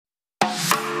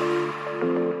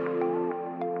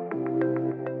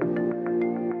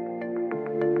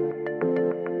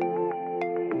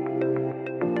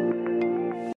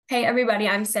Hey everybody,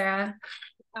 I'm Sarah.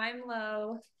 I'm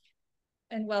Lo,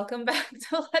 and welcome back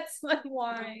to Let's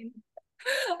Unwind.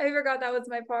 I forgot that was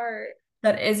my part.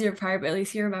 That is your part, but at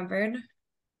least you remembered.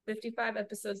 55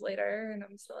 episodes later, and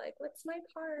I'm still like, what's my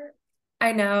part?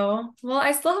 I know. Well,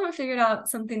 I still haven't figured out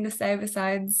something to say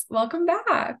besides welcome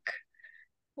back.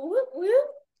 Whoop, whoop.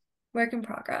 Work in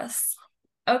progress.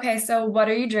 Okay, so what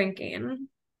are you drinking?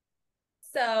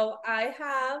 So I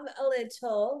have a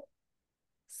little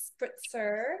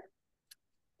spritzer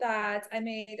that I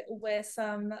made with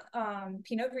some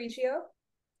Pinot Grigio,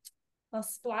 a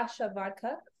splash of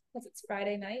vodka, because it's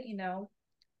Friday night,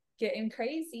 getting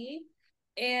crazy,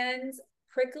 and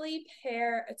prickly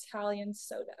pear Italian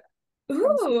soda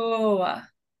from Ooh,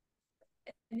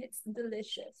 and it's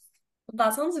delicious.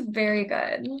 that sounds very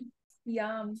good.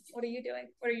 Yum. What are you doing?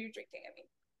 What are you drinking? I mean,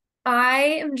 I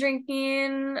am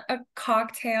drinking a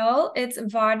cocktail. It's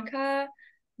vodka,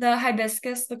 the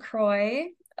hibiscus LaCroix,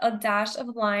 a dash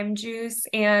of lime juice,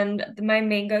 and my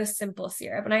mango simple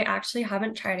syrup. And I actually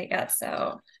haven't tried it yet,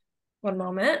 so one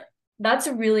moment. That's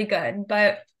really good,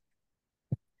 but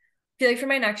feel like for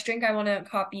my next drink, I want to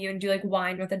copy you and do like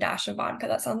wine with a dash of vodka.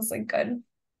 That sounds like good.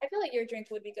 I feel like your drink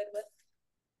would be good with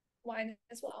wine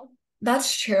as well.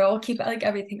 That's true. I'll keep it like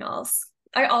everything else.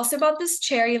 I also bought this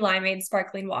cherry limeade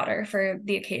sparkling water for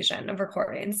the occasion of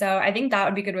recording. So I think that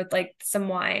would be good with like some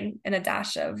wine and a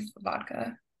dash of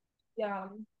vodka.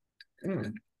 Yum.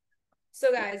 Mm.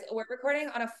 So, guys, we're recording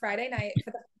on a Friday night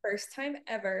for the first time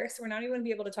ever. So, we're not even going to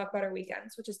be able to talk about our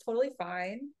weekends, which is totally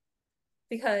fine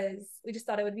because we just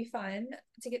thought it would be fun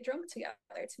to get drunk together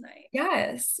tonight.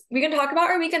 Yes. We can talk about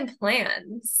our weekend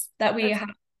plans that we That's have.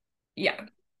 Yeah.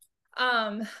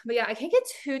 but yeah, I can't get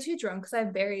too drunk because I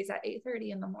have berries at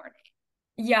 8:30 in the morning.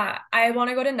 Yeah. I want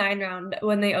to go to 9 round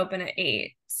when they open at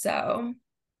 8. So,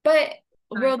 but Nine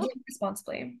we'll will drink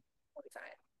responsibly. be fine.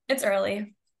 It's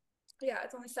early. Yeah,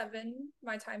 it's only 7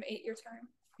 my time, 8 your time.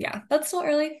 Yeah. That's still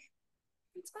early.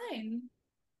 It's fine.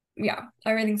 Yeah,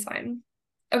 everything's fine.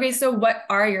 Okay, so what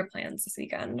are your plans this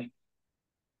weekend?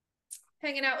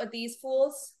 Hanging out with these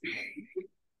fools.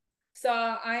 So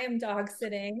I am dog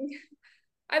sitting.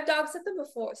 I've dog sat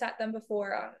them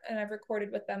before, and I've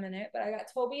recorded with them in it. But I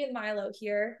got Toby and Milo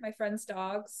here, my friend's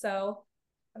dogs. So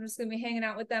I'm just gonna be hanging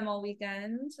out with them all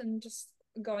weekend and just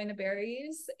going to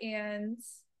Barry's. And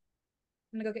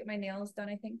I'm gonna go get my nails done.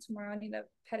 I think tomorrow I need a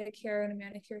pedicure and a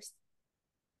manicure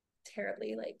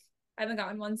terribly. Like I haven't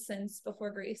gotten one since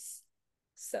before Greece,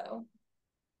 so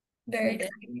Very need it.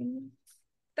 exciting.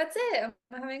 That's it.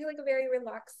 I'm having like a very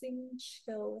relaxing,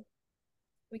 chill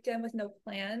weekend with no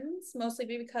plans, mostly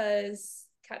because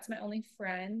Kat's my only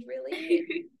friend, really,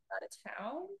 and out of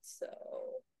town. So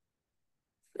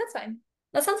but that's fine.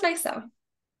 That sounds nice though.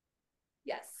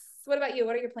 Yes. What about you?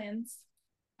 What are your plans?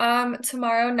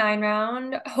 Tomorrow 9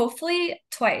 round, hopefully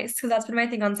twice, because that's been my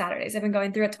thing on Saturdays. I've been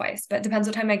going through it twice, but it depends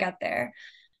what time I get there.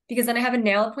 Because then I have a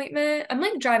nail appointment. I'm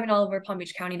like driving all over Palm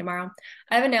Beach County tomorrow.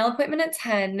 I have a nail appointment at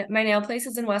 10. My nail place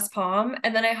is in West Palm,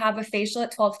 and then I have a facial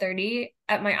at 12:30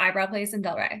 at my eyebrow place in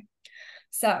Delray.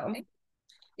 So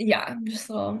yeah, I'm just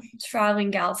a little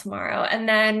traveling gal tomorrow. And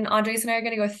then Andres and I are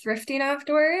gonna go thrifting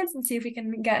afterwards and see if we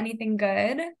can get anything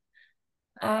good.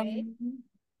 I Um,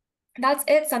 that's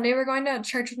it. Sunday we're going to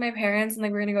church with my parents and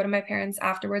like we're gonna go to my parents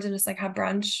afterwards and just like have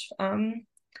brunch.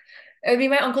 It would be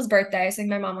my uncle's birthday, so I think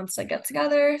my mom wants to like, get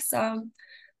together. So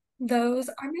those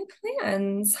are my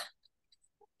plans.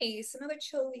 Nice. Another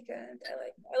chill weekend.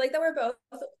 I like that we're both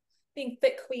being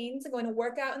fit queens and going to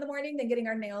work out in the morning, then getting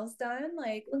our nails done.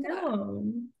 Like, look at that.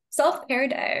 No. Self-care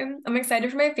day. I'm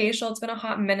excited for my facial. It's been a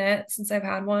hot minute since I've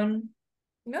had one.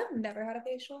 I've never had a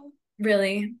facial.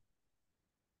 Really.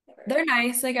 Never. They're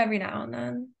nice like every now and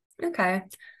then. Okay.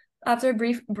 After a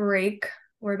brief break,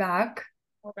 we're back.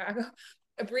 We're back.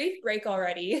 A brief break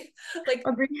already. Like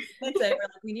A brief that's it. We're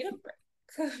like, we need a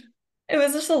break. It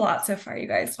was just a lot so far, you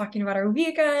guys, talking about our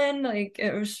weekend. Like,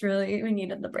 it was really, we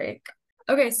needed the break.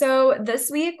 Okay, so this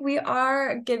week we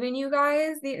are giving you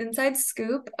guys the inside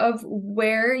scoop of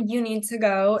where you need to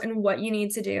go and what you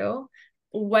need to do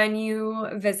when you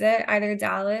visit either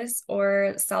Dallas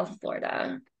or South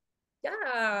Florida.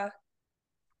 Yeah.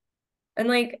 And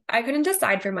like, I couldn't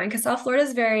decide for mine because South Florida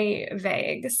is very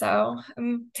vague. So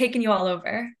I'm taking you all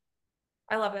over.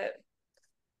 I love it.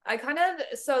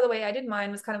 So the way I did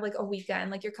mine was kind of like a weekend,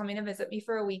 like you're coming to visit me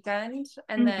for a weekend.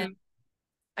 And then Mhm.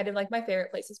 I did like my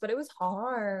favorite places, but it was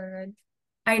hard.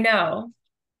 I know.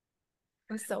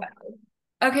 It was so hard.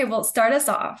 Okay, well, start us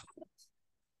off.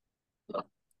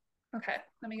 Okay,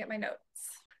 let me get my notes.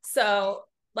 So,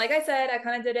 like I said, I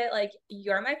kind of did it like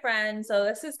you're my friend. So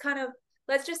this is kind of,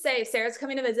 let's just say if Sarah's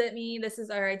coming to visit me, this is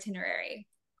our itinerary.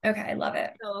 Okay, I love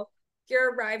it. So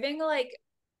you're arriving like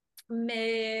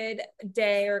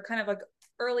midday or kind of like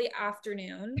early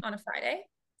afternoon on a Friday.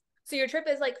 So your trip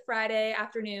is like Friday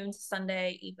afternoon to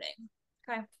Sunday evening.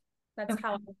 Okay. That's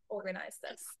how I Okay. organize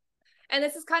this. And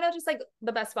this is kind of just like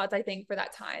the best spots, I think, for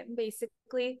that time,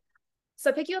 basically. So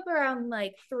I pick you up around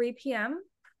like 3 p.m.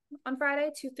 on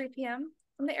Friday, 2, 3 p.m.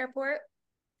 from the airport.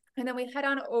 And then we head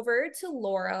on over to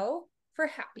Loro for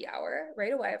happy hour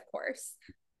right away, of course.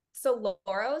 So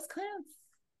Loro is kind of,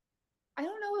 I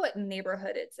don't know what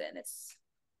neighborhood it's in. It's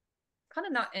kind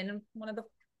of not in one of the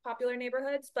popular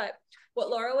neighborhoods, but what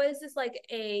Loro is like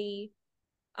a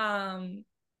um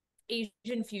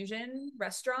Asian fusion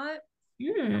restaurant.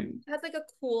 Mm. It has like a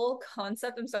cool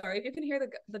concept. I'm sorry if you can hear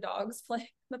the dogs playing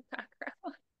in the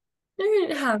background.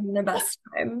 They're having the best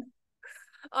time.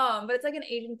 But it's like an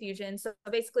Asian fusion. So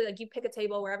basically, like you pick a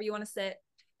table wherever you want to sit,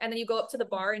 and then you go up to the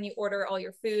bar and you order all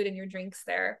your food and your drinks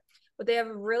there. But they have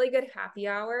a really good happy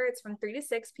hour. It's from 3 to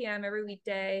 6 p.m. every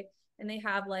weekday, and they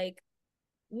have like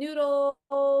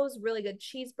noodles, really good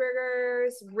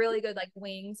cheeseburgers, really good like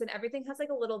wings, and everything has like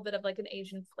a little bit of like an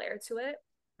Asian flair to it.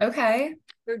 Okay.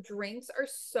 Their drinks are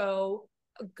so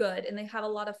good, and they have a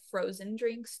lot of frozen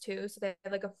drinks too. So they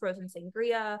have like a frozen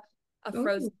sangria, a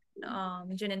frozen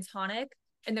Ooh. gin and tonic,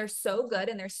 and they're so good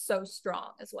and they're so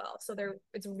strong as well. So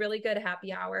it's a really good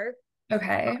happy hour.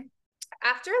 Okay.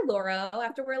 After Lauro,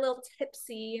 after we're a little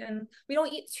tipsy, and we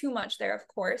don't eat too much there, of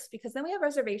course, because then we have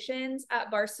reservations at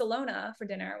Barcelona for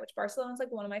dinner, which Barcelona is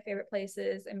like one of my favorite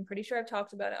places. I'm pretty sure I've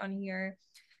talked about it on here.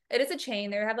 It is a chain.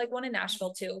 They have like one in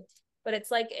Nashville too, but it's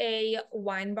like a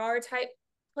wine bar type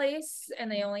place,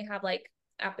 and they only have like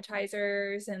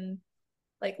appetizers and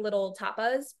like little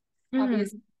tapas, Mm-hmm.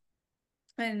 obviously.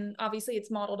 And obviously, it's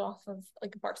modeled off of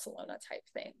like a Barcelona type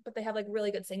thing, but they have like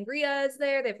really good sangrias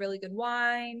there. They have really good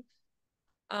wine,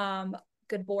 um,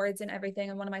 good boards and everything.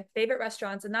 And one of my favorite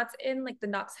restaurants, and that's in like the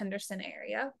Knox Henderson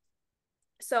area.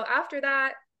 So after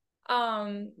that,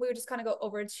 we would just kind of go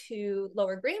over to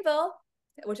Lower Greenville,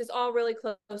 which is all really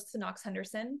close to Knox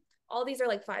Henderson. All these are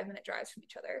like 5 minute drives from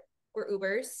each other, or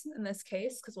Ubers in this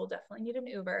case, because we'll definitely need an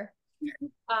Uber.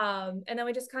 And then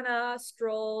we just kind of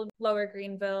strolled Lower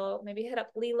Greenville, maybe hit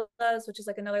up Leela's, which is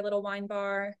like another little wine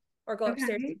bar, or go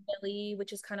upstairs to Okay. Billy,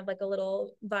 which is kind of like a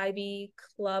little vibey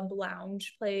club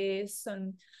lounge place,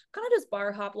 and kind of just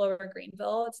bar hop Lower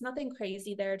Greenville. It's nothing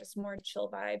crazy there, just more chill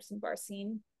vibes and bar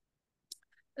scene.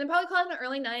 And then probably call it an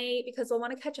early night because we'll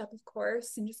want to catch up, of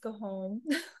course, and just go home.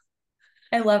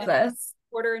 I love And this.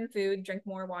 order in food, drink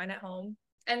more wine at home.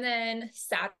 And then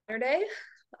Saturday,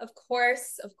 of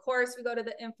course, we go to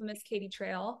the infamous Katy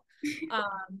Trail.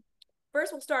 Um,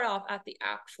 First, we'll start off at the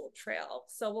actual trail.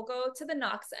 So we'll go to the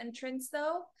Knox entrance,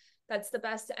 though. That's the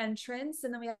best entrance.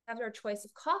 And then we have our choice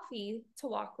of coffee to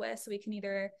walk with. So we can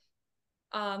either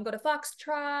go to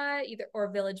Foxtrot, either or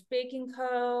Village Baking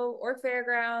Co. or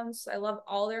Fairgrounds. I love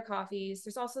all their coffees.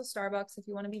 There's also Starbucks if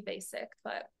you want to be basic,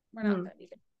 but we're not Mm. going to be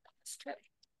basic on this trip.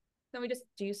 Then we just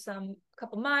do a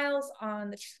couple miles on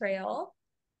the trail.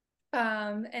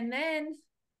 And then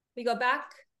we go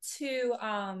back to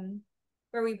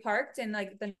where we parked in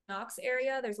like the Knox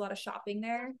area. There's a lot of shopping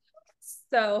there.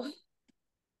 So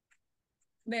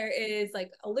there is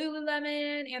like a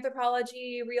Lululemon,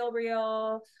 Anthropologie, Real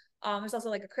Real. There's also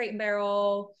like a Crate and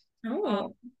Barrel.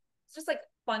 Oh, It's just like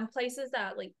fun places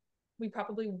that like we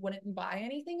probably wouldn't buy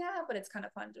anything at, but it's kind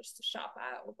of fun just to shop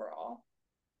at overall.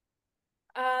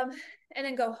 Um, and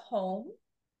then go home.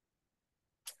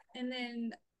 And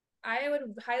then I would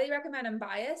highly recommend, I'm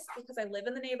biased because I live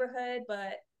in the neighborhood,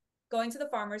 but going to the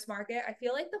farmers market, I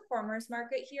feel like the farmers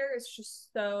market here is just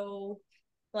so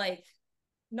like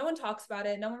no one talks about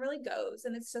it, no one really goes,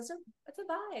 and it's a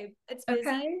vibe. It's busy,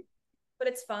 okay. but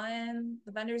it's fun.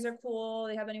 The vendors are cool.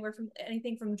 They have anywhere from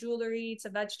anything from jewelry to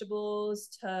vegetables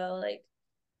to like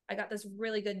I got this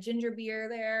really good ginger beer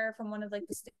there from one of like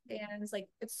the stands. Like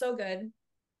it's so good.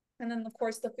 And then of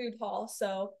course the food hall.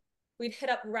 So we'd hit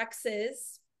up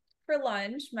Rex's for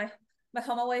lunch. My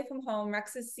home away from home,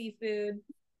 Rex's Seafood.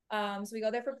 So we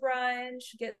go there for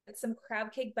brunch, get some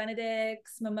crab cake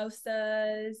Benedicts,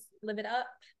 mimosas, live it up.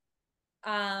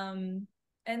 And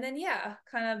then yeah,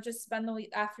 kind of just spend the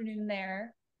afternoon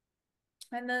there.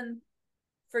 And then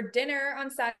for dinner on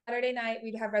Saturday night,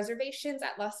 we'd have reservations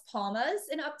at Las Palmas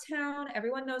in Uptown.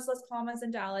 Everyone knows Las Palmas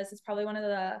in Dallas. It's probably one of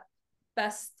the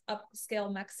best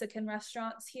upscale Mexican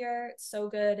restaurants here. It's so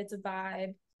good. It's a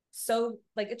vibe. So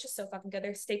like it's just so fucking good.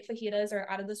 Their steak fajitas are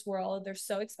out of this world. They're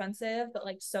so expensive, but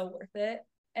like so worth it.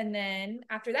 And then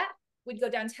after that, we'd go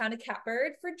downtown to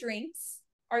Catbird for drinks.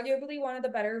 Arguably one of the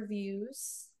better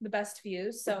views, the best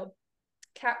views. So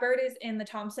Catbird is in the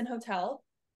Thompson Hotel.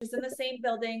 is in the same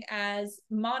building as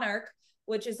Monarch,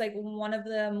 which is like one of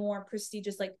the more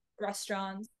prestigious like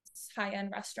restaurants,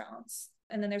 high-end restaurants.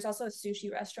 And then there's also a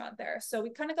sushi restaurant there. So we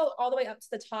kind of go all the way up to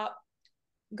the top,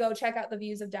 go check out the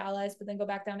views of Dallas, but then go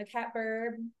back down to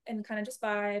Catbird and kind of just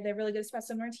vibe. They have really good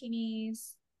espresso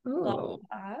martinis, blah, blah, Ooh.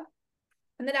 blah.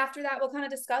 And then after that, we'll kind of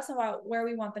discuss about where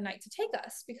we want the night to take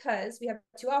us, because we have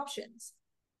two options.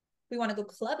 We want to go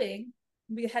clubbing.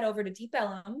 We head over to Deep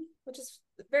Ellum, which is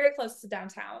very close to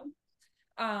downtown,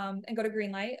 and go to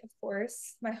Greenlight, of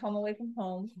course, my home away from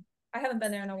home. I haven't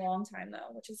been there in a long time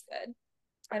though, which is good.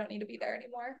 I don't need to be there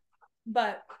anymore.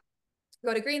 But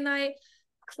go to Greenlight,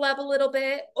 club a little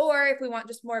bit, or if we want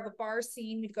just more of a bar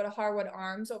scene, we'd go to Harwood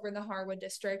Arms over in the Harwood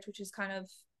district, which is kind of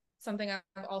something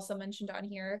I've also mentioned on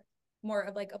here. More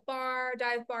of like a bar,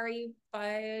 dive bar-y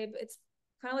vibe. It's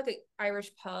kind of like an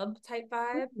Irish pub type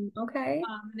vibe. Okay.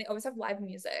 And they always have live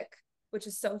music, which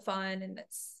is so fun, and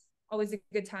it's always a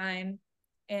good time.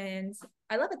 And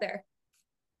I love it there.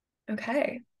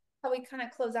 Okay. How we kind of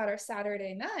close out our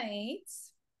Saturday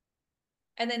nights.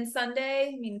 And then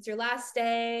Sunday, I mean, it's your last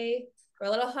day. We're a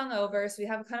little hungover, so we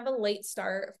have kind of a late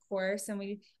start, of course, and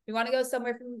we want to go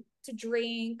somewhere to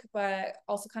drink, but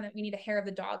also kind of we need a hair of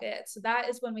the dog it. So that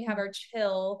is when we have our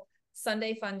chill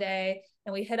Sunday fun day,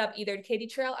 and we hit up either Katy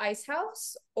Trail Ice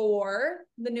House, or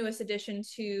the newest addition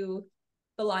to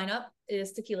the lineup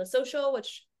is Tequila Social,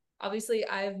 which obviously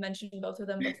I've mentioned both of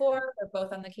them before. They're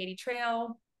both on the Katy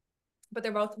Trail, but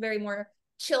they're both very more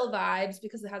chill vibes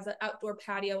because it has an outdoor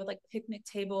patio with like picnic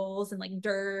tables and like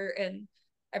dirt and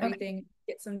Okay. everything.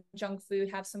 Get some junk food,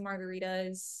 have some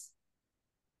margaritas,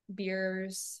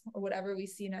 beers, or whatever we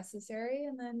see necessary,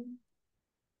 and then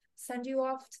send you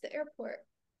off to the airport.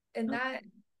 And that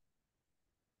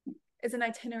is an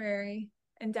itinerary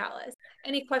in Dallas.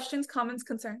 Any questions, comments,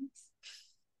 concerns?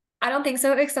 I don't think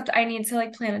so, except I need to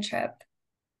like plan a trip.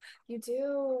 You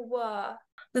do.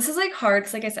 This is like hard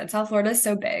because, like I said, South Florida is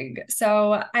so big.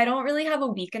 So I don't really have a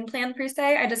weekend plan per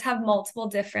se. I just have multiple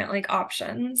different like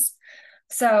options.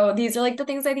 So these are like the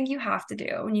things I think you have to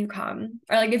do when you come.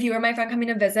 Or like if you were my friend coming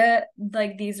to visit,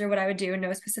 like these are what I would do in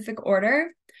no specific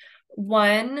order.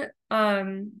 One,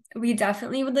 we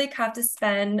definitely would like have to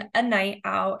spend a night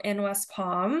out in West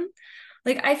Palm.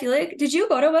 Like I feel like, did you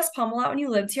go to West Palm a lot when you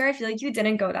lived here? I feel like you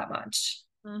didn't go that much.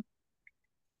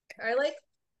 I like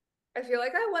I feel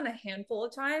like I went a handful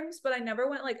of times, but I never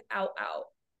went like out.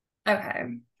 Okay.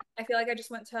 I feel like I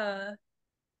just went to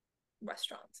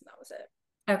restaurants and that was it.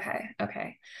 Okay,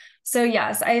 okay. So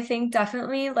yes, I think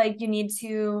definitely like you need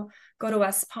to go to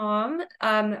West Palm.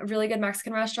 Really good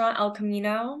Mexican restaurant, El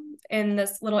Camino, in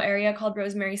this little area called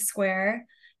Rosemary Square.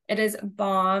 It is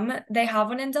bomb. They have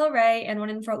one in Del Rey and one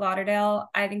in Fort Lauderdale.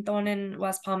 I think the one in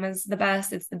West Palm is the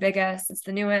best. It's the biggest, it's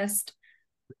the newest.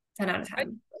 10 out of I 10.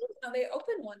 didn't know they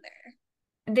opened one there.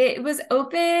 It was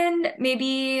open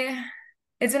maybe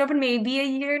it's been open maybe a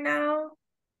year now.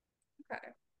 Okay.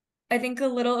 I think a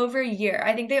little over a year.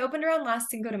 I think they opened around last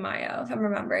Cinco de Mayo, if I'm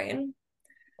remembering.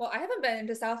 Well, I haven't been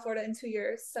to South Florida in 2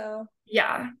 years, so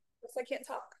Yeah. I guess I can't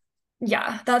talk.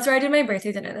 Yeah, that's where I did my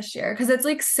birthday dinner this year because it's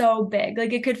like so big.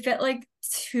 Like it could fit like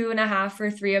two and a half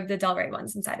or three of the Del Rey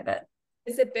ones inside of it.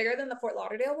 Is it bigger than the Fort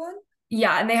Lauderdale one?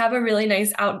 Yeah, and they have a really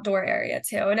nice outdoor area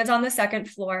too. And it's on the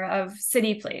second floor of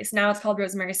City Place. Now it's called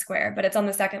Rosemary Square, but it's on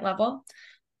the second level.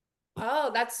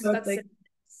 Oh, So it's that's like,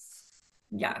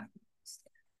 yeah,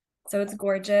 so it's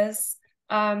gorgeous.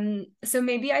 So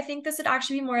maybe I think this would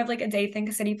actually be more of like a day thing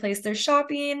because City Place, there's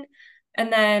shopping.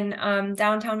 And then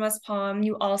downtown West Palm,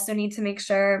 you also need to make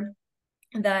sure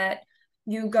that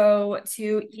you go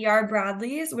to ER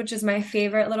Bradley's, which is my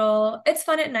favorite little, it's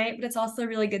fun at night, but it's also a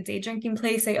really good day drinking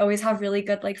place. They always have really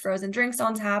good like frozen drinks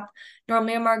on tap,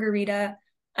 normally a margarita.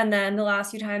 And then the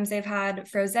last few times they've had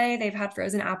frosé, they've had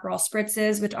frozen Aperol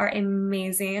spritzes, which are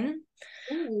amazing.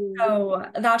 Ooh. So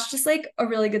that's just like a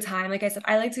really good time. Like I said,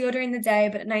 I like to go during the day,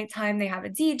 but at nighttime they have a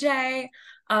DJ,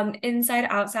 inside,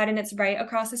 outside, and it's right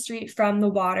across the street from the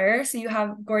water. So you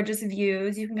have gorgeous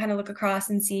views. You can kind of look across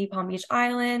and see Palm Beach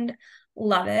Island.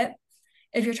 Love it.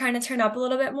 If you're trying to turn up a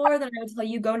little bit more, then I would tell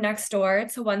you go next door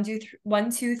to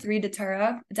 123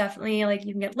 Datura. Definitely like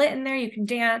you can get lit in there, you can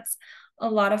dance, a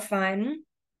lot of fun.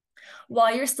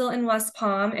 While you're still in West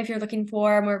Palm, if you're looking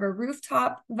for more of a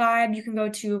rooftop vibe, you can go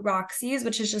to Roxy's,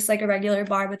 which is just like a regular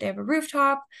bar, but they have a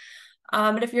rooftop.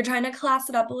 But if you're trying to class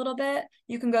it up a little bit,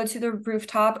 you can go to the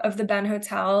rooftop of the Ben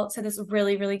Hotel to this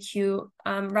really, really cute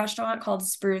restaurant called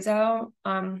Spruzzo.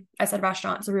 I said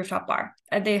restaurant, it's a rooftop bar.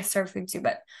 They serve food too,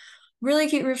 but really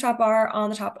cute rooftop bar on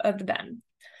the top of the Ben.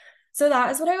 So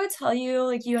that is what I would tell you,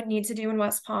 like you need to do in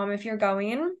West Palm if you're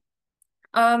going.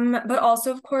 But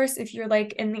also, of course, if you're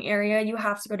like in the area, you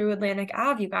have to go to Atlantic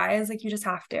Ave, you guys. Like you just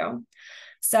have to.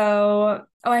 So,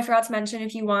 oh, I forgot to mention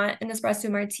if you want an espresso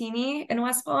martini in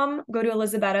West Palm, go to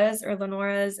Elisabetta's or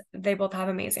Lenora's. They both have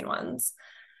amazing ones.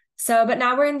 So, but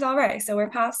now we're in Delray, so we're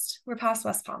past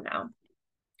West Palm now.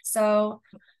 So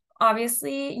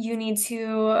obviously you need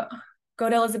to go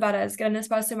to Elisabetta's, get an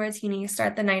espresso martini,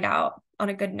 start the night out on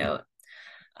a good note.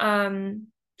 Um,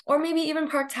 or maybe even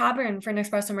Park Tavern for an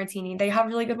espresso martini. They have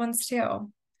really good ones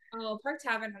too. Oh, Park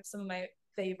Tavern has some of my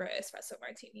favorite espresso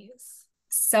martinis.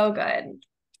 So good.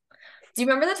 Do you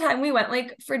remember the time we went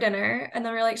like for dinner and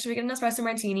then we are like, should we get an espresso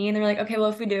martini? And they were like, okay, well,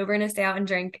 if we do, we're gonna stay out and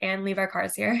drink and leave our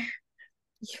cars here.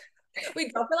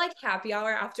 We'd go for like happy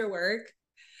hour after work,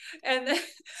 and then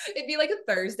it'd be like a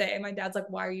Thursday. And my dad's like,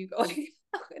 "Why are you going?"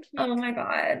 And Oh we'd my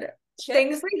God.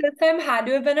 Things chips. like this time had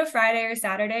to have been a Friday or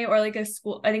Saturday or like a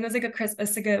school. I think it was like a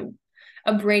Christmas, like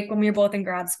a break when we were both in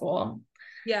grad school.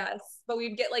 Yes, but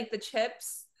we'd get like the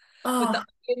chips with the Oh,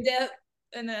 onion dip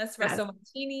and the yes. espresso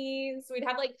martinis. We'd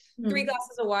have like three Hmm.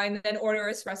 glasses of wine and then order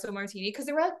espresso martini because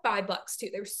they were like $5 too.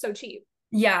 They were so cheap.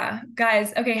 Yeah,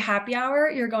 guys. Okay, happy hour.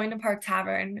 You're going to Park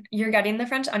Tavern. You're getting the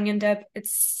French onion dip.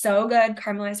 It's so good,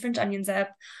 caramelized French onion dip.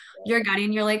 You're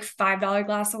getting your like $5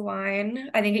 glass of wine.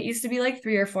 I think it used to be like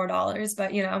 $3 or $4,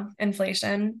 but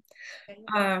inflation.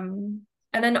 Um,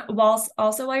 and then while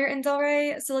you're in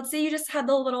Delray, so let's say you just had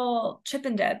the little chip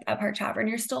and dip at Park Tavern,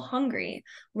 you're still hungry.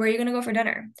 Where are you gonna go for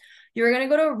dinner? You're gonna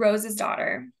go to Rose's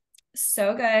Daughter.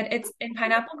 So good. It's in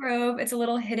Pineapple Grove. It's a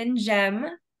little hidden gem.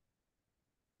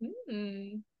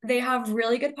 Mm. They have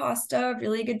really good pasta,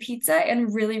 really good pizza,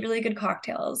 and really, really good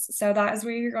cocktails. So that is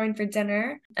where you're going for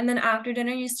dinner. And then after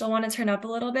dinner, you still want to turn up a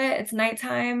little bit. It's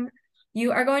nighttime.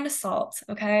 You are going to Salt,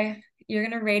 okay? You're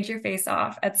gonna rage your face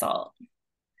off at Salt.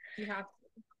 You have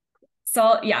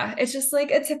So yeah, it's just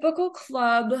like a typical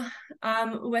club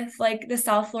with like the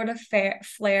South Florida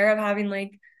flair of having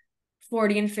like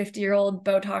 40 and 50-year-old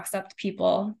Botox up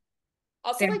people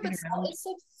also like, dancing but Salt around. is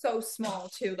like so small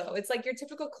too, though. It's like your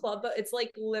typical club, but it's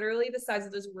like literally the size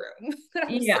of this room that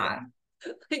I'm sitting. Yeah,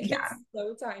 Like it's yeah.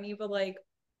 so tiny, but like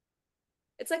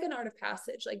it's like an art of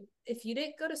passage. Like if you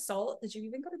didn't go to Salt, did you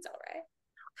even go to Delray?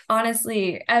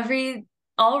 Honestly,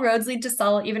 all roads lead to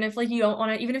Salt, even if like you don't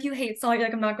want to, even if you hate Salt, you're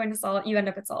like, I'm not going to Salt, you end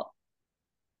up at Salt.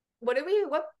 What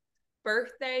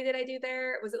birthday did I do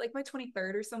there? Was it like my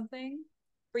 23rd or something?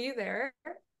 Were you there?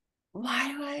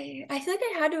 I feel like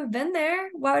I had to have been there.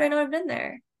 Why would I not have been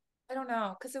there? I don't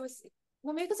know. Cause it was,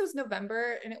 well, maybe because it was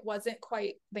November and it wasn't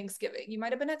quite Thanksgiving. You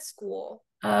might have been at school.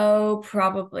 Oh,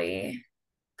 probably.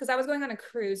 Because I was going on a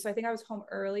cruise. So I think I was home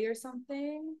early or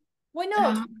something. Well, no.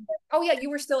 Um, Oh, yeah. You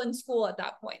were still in school at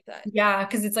that point then. yeah,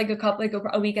 because it's like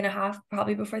a week and a half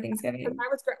probably before Because Thanksgiving. I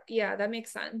was, yeah, that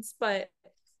makes sense. But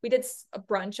we did a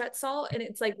brunch at Salt and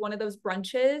it's like one of those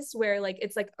brunches where like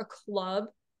it's like a club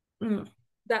Mm.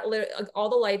 that like all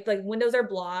the lights, like windows are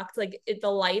blocked, like the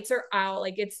lights are out,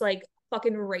 like it's like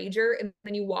fucking rager, and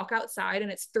then you walk outside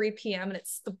and it's 3 p.m. and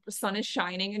it's the sun is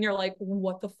shining and you're like,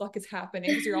 what the fuck is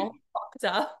happening? Because you're all fucked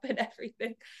up and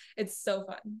everything. It's so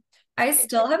fun. I It's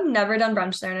still have never done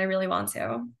brunch there and I really want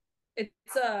to.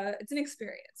 it's an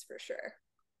experience for sure.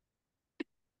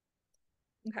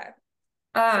 Okay.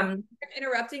 Sorry, Um, I'm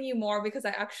interrupting you more because I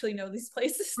actually know these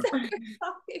places that you're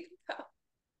talking about.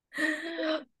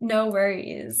 no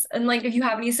worries. And like if you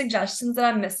have any suggestions that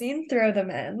I'm missing, throw them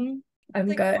in. It's I'm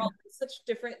like we're good. all in such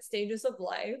different stages of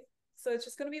life, so it's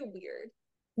just gonna be weird.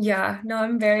 Yeah, no,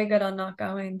 I'm very good on not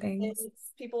going things.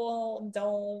 It's people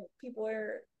don't people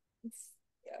are it's,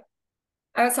 yeah.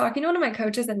 I was talking to one of my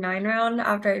coaches at 9 round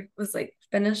after I was like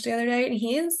finished the other day, and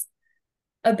he's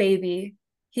a baby.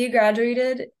 He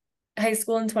graduated high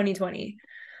school in 2020.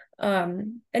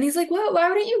 And he's like, "What? Why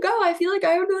wouldn't you go? I feel like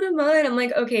I would go to mine." I'm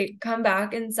like, "Okay, come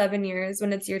back in 7 years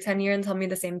when it's your 10 year and tell me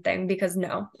the same thing because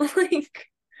no." Like,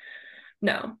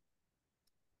 no.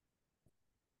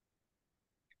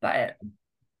 But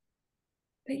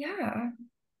but yeah.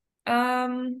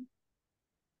 Um,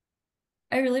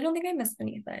 I really don't think I missed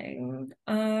anything.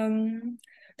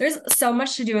 There's so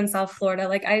much to do in South Florida.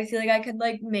 Like I feel like I could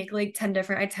like make like 10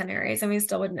 different itineraries and we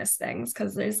still would miss things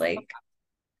because there's like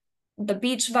the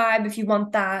beach vibe if you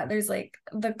want that. There's like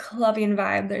the clubbing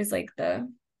vibe. There's like I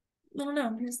don't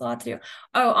know, there's a lot to do.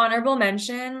 Oh, honorable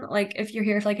mention, like if you're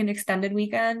here for like an extended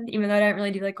weekend, even though I didn't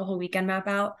really do like a whole weekend map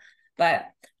out, but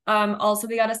also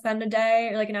we got to spend a day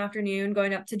or like an afternoon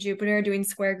going up to Jupiter doing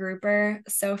square grouper.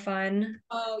 So fun.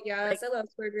 Oh Like yes, I love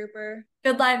Square Grouper.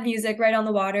 good live music right on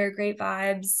the water, great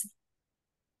vibes.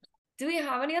 Do we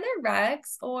have any other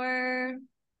recs or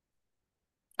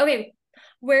okay,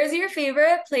 Where's your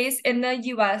favorite place in the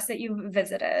US that you've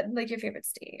visited? Like your favorite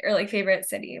state or like favorite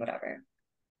city, whatever.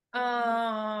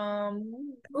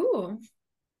 Um, Ooh.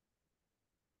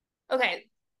 okay.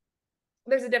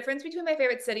 There's a difference between my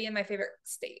favorite city and my favorite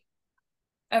state.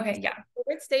 Okay, yeah,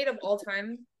 Favorite state of all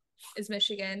time is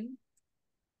Michigan.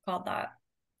 called that.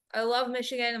 I love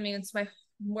Michigan. I mean, it's my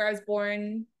where I was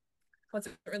born.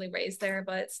 Wasn't really raised there,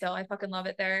 but still, I fucking love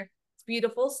it there. It's a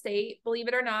beautiful state, believe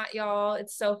it or not, y'all.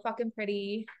 It's so fucking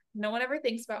pretty. No one ever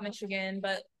thinks about Michigan,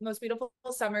 but most beautiful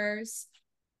summers.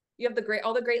 You have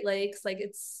all the Great Lakes. Like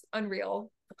it's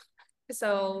unreal.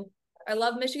 So I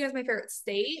love Michigan as my favorite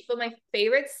state, but my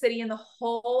favorite city in the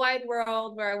whole wide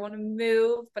world where I want to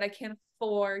move, but I can't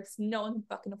afford, 'cause no one can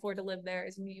fucking afford to live there,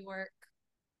 is New York.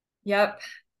 Yep.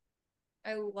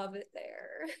 I love it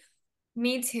there.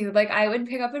 Me too. Like I would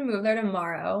pick up and move there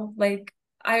tomorrow. Like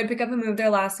I would pick up and move there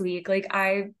last week. Like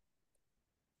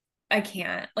I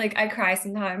can't. Like I cry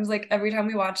sometimes. Like every time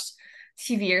we watch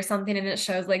TV or something and it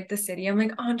shows like the city, I'm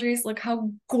like, Andres, look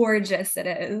how gorgeous it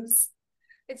is.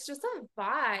 It's just a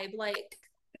vibe. Like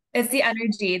It's I the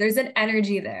energy. There's an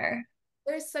energy there.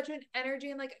 there's such an energy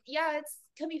and like yeah, it's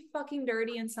can be fucking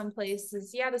dirty in some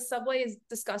places. Yeah, the subway is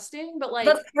disgusting, but like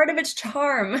That's part of its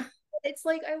charm. it's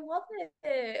like I love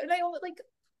it. And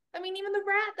I mean even the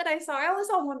rat that I saw, I only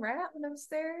saw one rat when I was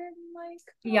there. And like,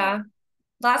 oh Yeah.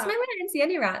 Last yeah, time I didn't see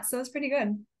any rats, so it was pretty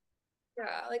good.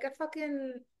 yeah. Like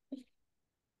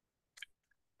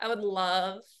I would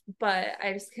love, but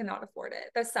I just cannot afford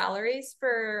it. The salaries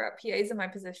for PAs in my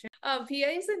position,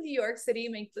 PAs in New York City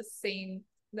make the same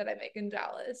that I make in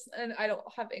Dallas, and I don't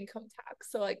have income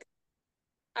tax, so like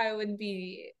I would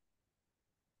be,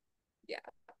 yeah,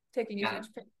 taking a Yeah.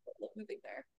 huge pay moving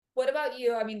there. What about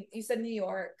you? I mean, you said New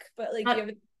York, but like,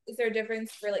 Uh, is there a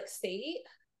difference for like state?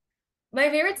 my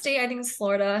favorite state, I think, is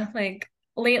Florida. Like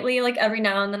lately, like every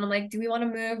now and then I'm like, do we want to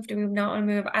move? Do we not want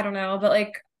to move? I don't know. But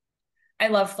like I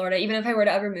love Florida, even if I were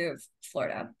to ever move,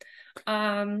 Florida.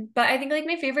 But I think like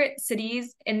my favorite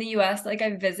cities in the US, like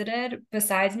I've visited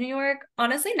besides New York,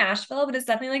 honestly, Nashville, but it's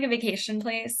definitely like a vacation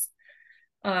place.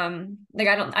 Like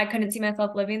I couldn't see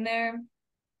myself living there.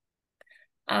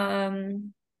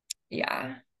 Um,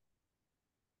 yeah.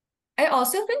 I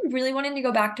also been really wanting to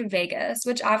go back to Vegas,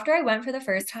 which after I went for the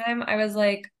first time, I was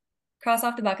like, cross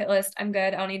off the bucket list. I'm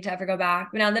good. I don't need to ever go back.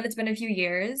 But now that it's been a few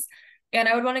years, and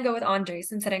I would want to go with Andre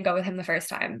since I didn't go with him the first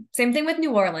time. Same thing with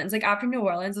New Orleans. Like after New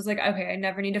Orleans, I was like, okay, I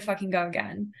never need to fucking go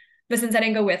again. But since I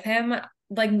didn't go with him,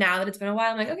 like now that it's been a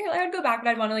while, I'm like, okay, well, I would go back, but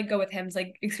I'd want to like go with him to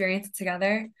like experience it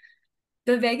together.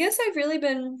 But Vegas, I've really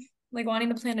been like wanting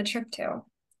to plan a trip to.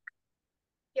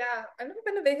 Yeah, I've never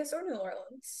been to Vegas or New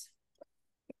Orleans.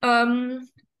 Um,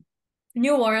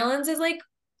 New Orleans is like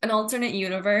an alternate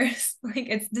universe. Like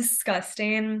it's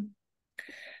disgusting.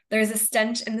 There's a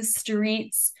stench in the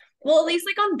streets. Well, at least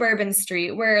like on Bourbon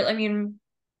Street, where I mean,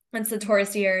 it's the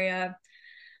touristy area.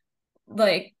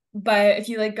 Like, but if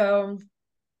you like go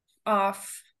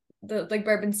off the like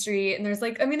Bourbon Street, and there's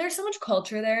like, I mean, there's so much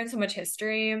culture there and so much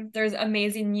history. There's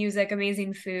amazing music,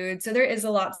 amazing food. So there is a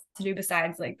lot to do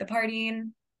besides like the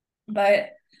partying, but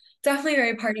definitely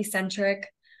very party centric.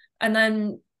 And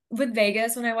then with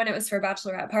Vegas, when I went, it was for a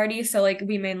bachelorette party. So like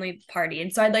we mainly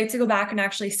partied. So I'd like to go back and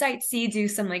actually sightsee, do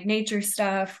some like nature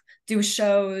stuff, do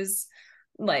shows,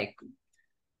 like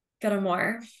get a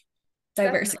more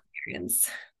diverse Definitely. experience.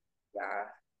 Yeah.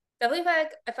 Definitely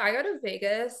if I go to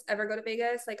Vegas, ever go to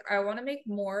Vegas, like I want to make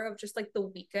more of just like the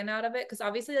weekend out of it. Cause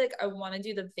obviously like I want to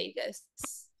do the Vegas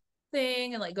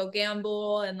thing and like go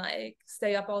gamble and like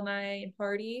stay up all night and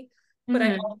party. But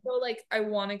I Mhm. also like I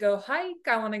want to go hike.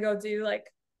 I want to go do like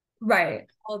Right.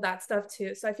 all of that stuff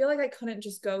too. So I feel like I couldn't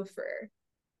just go for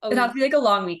a It'd have to week. be like a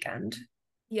long weekend.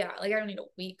 Yeah, like I don't need a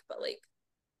week, but like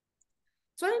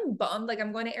so I'm bummed. Like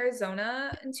I'm going to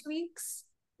Arizona in 2 weeks,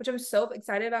 which I'm so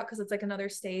excited about because it's like another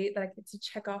state that I get to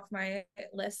check off my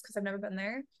list because I've never been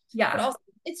there. But Yeah. also,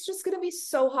 it's just gonna be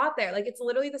so hot there. Like it's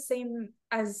literally the same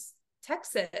as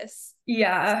Texas.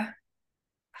 Yeah.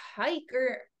 Hike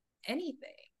or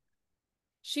anything.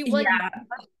 She like Yeah.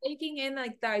 taking in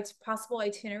like that possible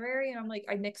itinerary, and I'm like,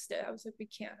 I nixed it. I was like, we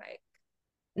can't hike.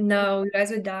 Like, No, you guys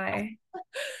would die.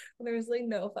 there's like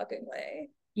no fucking way.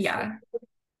 Yeah.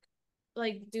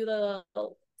 Like do the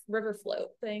river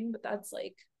float thing, but that's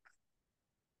like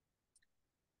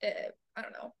I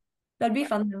don't know. That'd be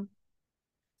fun though.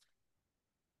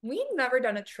 We've never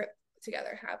done a trip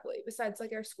together, have we? Besides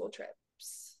like our school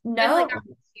trips. And like No. I was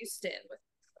in Houston with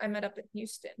I met up in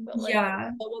Houston, but like it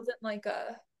Yeah, wasn't like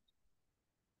a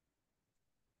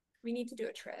we need to do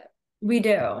a trip. we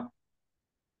do.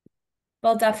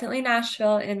 Well, definitely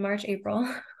Nashville in March, April.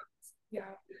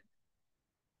 Yeah.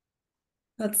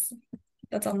 That's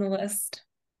that's on the list.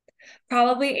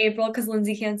 Probably April because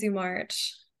Lindsay can't do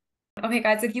March. Okay,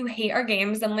 guys, if you hate our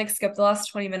games, then like skip the last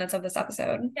 20 minutes of this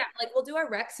episode. Yeah, like we'll do our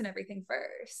recs and everything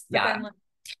first, but Yeah, then like,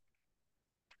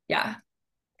 yeah.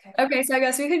 okay, Okay, so I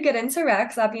guess we could get into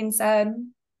Rex, that being said.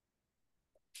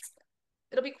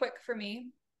 it'll be quick for me.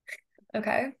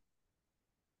 Okay,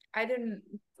 I didn't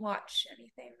watch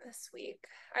anything this week.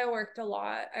 I worked a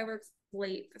lot. I worked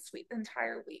late this week,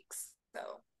 entire weeks.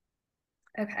 So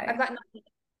I've okay. got nothing.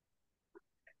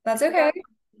 That's I got okay.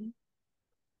 nothing.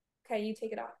 Okay, you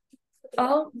take it off. Flip it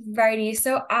around. Alrighty,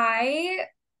 so I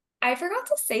forgot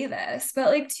to say this, but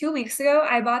like 2 weeks ago,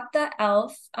 I bought the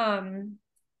e.l.f.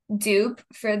 Dupe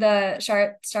for the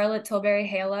Charlotte Tilbury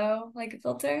Halo like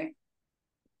filter.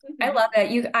 I Mhm. love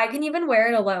it. I can even wear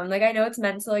it alone. Like I know it's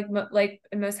meant to like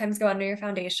most times go under your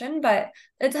foundation, but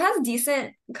it has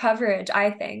decent coverage,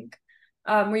 I think.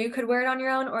 Where you could wear it on your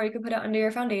own or you could put it under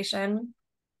your foundation.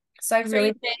 So I So are you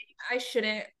really saying I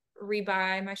shouldn't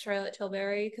rebuy my Charlotte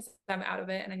Tilbury because I'm out of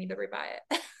it and I need to rebuy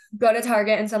it? go to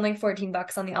Target and spend like 14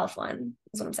 bucks on the e.l.f. one,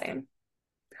 is what I'm saying.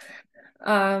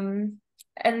 Um,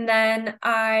 and then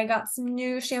I got some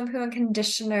new shampoo and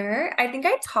conditioner. I think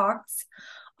I talked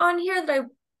on here that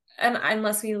and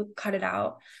unless we cut it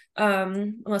out,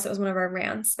 unless it was one of our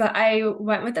rants, but I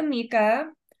went with Amika.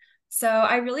 So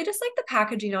I really just like the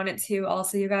packaging on it too.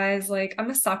 Also, you guys, like I'm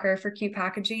a sucker for cute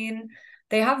packaging.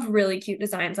 They have really cute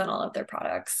designs on all of their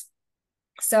products.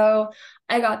 So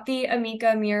I got the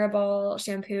Amika Mirror Ball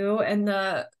shampoo and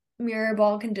the Mirror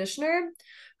Ball conditioner.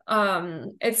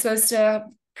 It's supposed to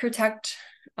protect,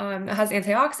 it has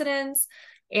antioxidants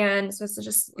and it's supposed to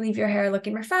just leave your hair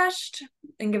looking refreshed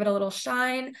and give it a little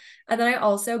shine. And then I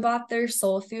also bought their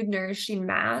Soul Food Nourishing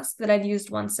Mask that I've used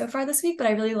once so far this week, but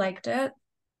I really liked it.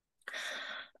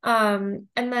 And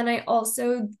then I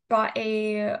also bought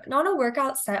not a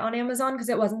workout set on Amazon because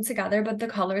it wasn't together, but the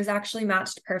colors actually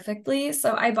matched perfectly.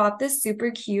 So I bought this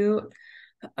super cute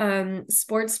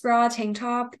sports bra tank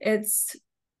top. It's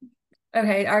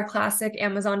okay, our classic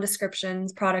Amazon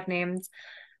descriptions, product names.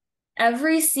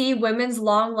 Every C women's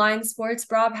long line sports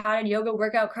bra, padded yoga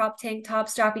workout crop tank top,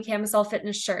 strappy camisole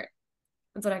fitness shirt.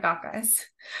 That's what I got, guys.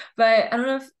 But I don't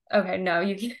know if okay, no,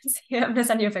 you can't see it. I'm gonna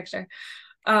send you a picture.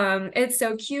 It's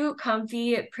so cute,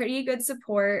 comfy, pretty good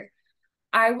support.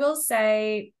 I will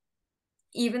say,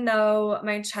 even though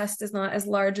my chest is not as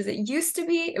large as it used to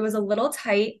be, it was a little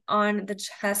tight on the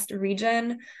chest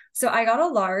region. So I got a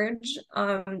large,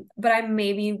 but I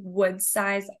maybe would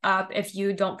size up if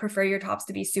you don't prefer your tops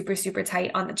to be super, super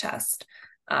tight on the chest.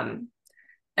 Um,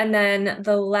 and then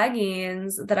the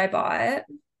leggings that I bought,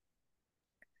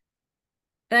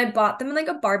 and I bought them in like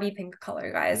a Barbie pink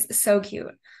color, guys. So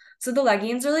cute. So the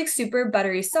leggings are like super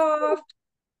buttery soft.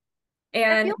 I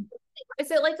And feel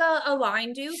is it like a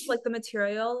line dupe, like the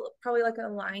material, probably like a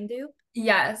line dupe?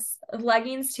 yes,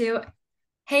 leggings too.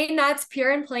 Hey Nuts,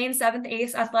 pure and plain seventh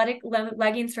ace athletic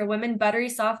leggings for women, buttery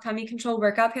soft tummy control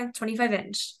workout pants,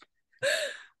 25-inch.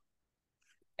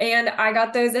 And I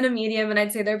got those in a medium, and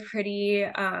I'd say they're pretty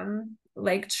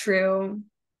like true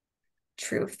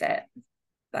fit.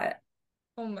 But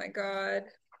Oh my God.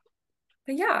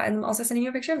 but yeah, and I'm also sending you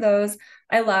a picture of those.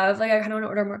 I love like I kind of want to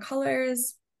order more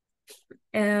colors,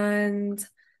 and I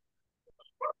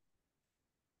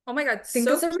Oh my God, think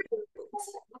so those are cute.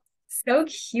 so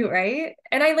cute, right?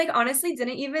 And I like honestly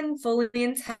didn't even fully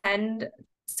intend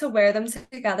to wear them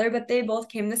together, but they both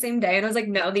came the same day. And I was like,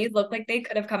 no, these look like they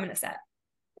could have come in a set.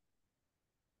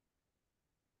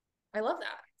 I love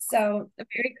that. So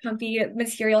very comfy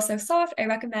material, so soft. I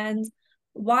recommend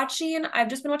watching. I've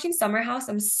just been watching Summer House.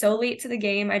 I'm so late to the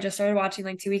game. I just started watching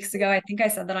like 2 weeks ago. I think I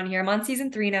said that on here. I'm on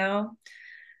season 3 now.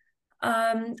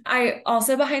 I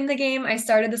also behind the game. I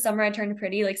started the summer I turned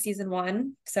pretty, like season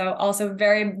 1. So also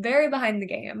very, very behind the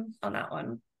game on that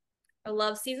one. I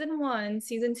love season one,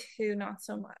 season two, not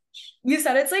so much. You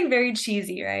said it's like very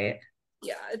cheesy, right?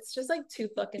 Yeah, it's just like too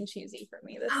fucking cheesy for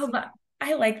me this Oh, season. but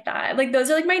I like that. Like those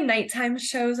are like my nighttime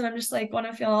shows, and I'm just like want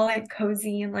to feel all like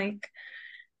cozy and like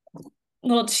a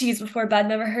little cheese before bed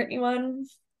never hurt anyone.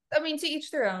 I mean, to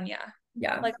each their own, yeah.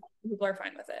 Yeah. Like people are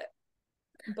fine with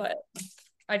it, but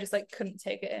I just like couldn't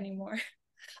take it anymore.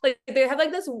 Like they have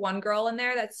like this one girl in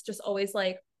there that's just always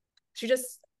like she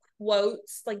just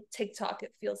quotes like TikTok,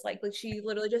 it feels like she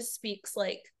literally just speaks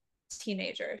like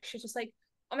teenager. She's just like,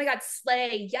 oh my God,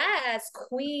 slay, yes,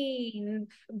 queen,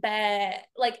 bet.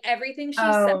 Like everything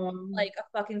she said Oh, like a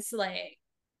fucking slaying.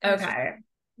 And it's just okay.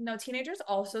 no, teenagers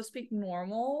also speak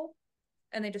normal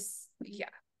and they just yeah.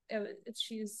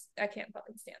 She's I can't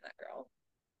fucking stand that girl.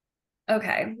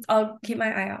 Okay. I'll keep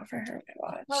my eye out for her to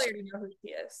Probably watch. already know who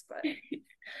she is, but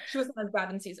she wasn't as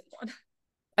bad in season one.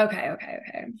 Okay.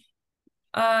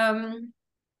 Um,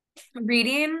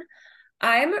 reading.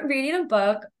 I'm reading a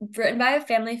book written by a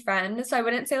family friend, so I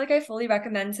wouldn't say like I fully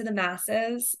recommend to the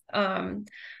masses.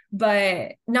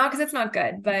 But not because it's not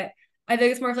good, but I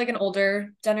think it's more of like an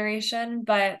older generation.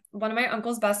 But one of my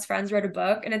uncle's best friends wrote a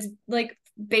book, and it's like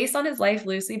based on his life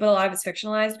loosely, but a lot of it's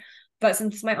fictionalized. But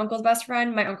since my uncle's best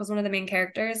friend, my uncle's one of the main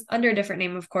characters under a different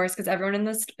name, of course, because everyone in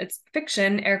this it's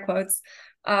fiction, air quotes.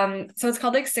 So it's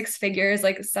called like Six Figures,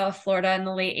 like South Florida in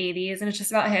the late 80s, and it's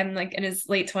just about him like in his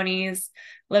late 20s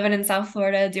living in South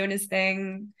Florida, doing his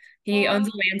thing. He owns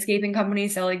a Wow. landscaping company,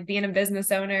 so like being a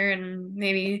business owner and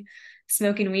maybe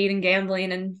smoking weed and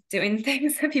gambling and doing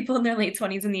things that people in their late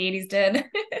 20s in the 80s did.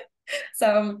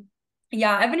 So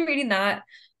yeah, I've been reading that.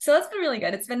 So that's been really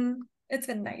good. It's been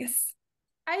nice.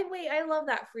 I love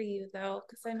that for you though,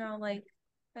 because I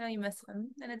know you miss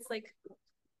him, and it's like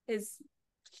his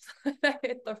I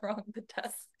hit the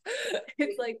desk.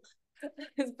 It's like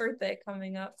his birthday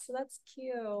coming up, so that's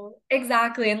cute.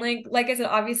 Exactly. And like I said,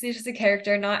 obviously it's just a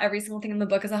character. Not every single thing in the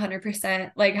book is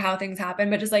 100% like how things happen,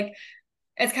 but just like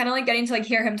it's kind of like getting to like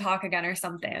hear him talk again or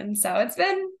something. So it's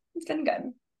been good.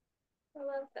 I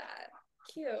love that.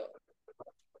 Cute.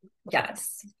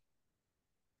 Yes.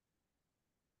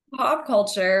 Pop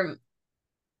culture,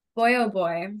 boy oh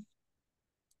boy.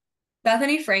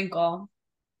 Bethany Frankel. Oh,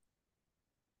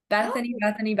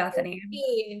 Bethany.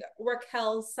 being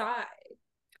Raquel's side.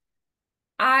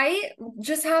 I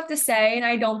just have to say, and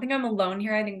I don't think I'm alone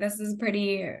here. I think this is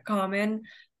pretty common.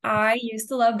 I used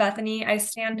to love Bethany. I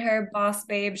stand her, boss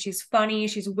babe. She's funny,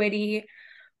 she's witty,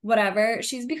 whatever.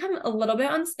 She's become a little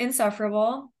bit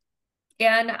insufferable.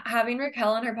 And having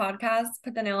Raquel on her podcast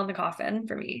put the nail in the coffin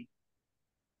for me.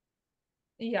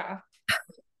 Yeah.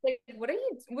 Like, what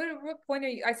point are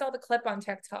you? I saw the clip on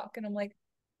TikTok and I'm like,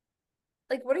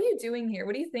 what are you doing here?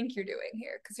 What do you think you're doing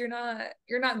here? Because you're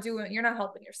not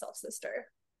helping yourself, sister.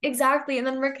 Exactly. And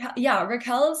then Raquel, yeah,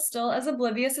 Raquel is still as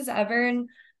oblivious as ever. And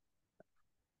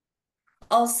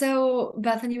also,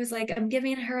 Bethany was like, I'm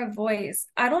giving her a voice.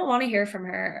 I don't want to hear from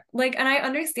her. Like, and I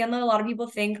understand that a lot of people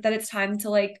think that it's time to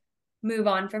like move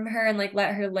on from her and like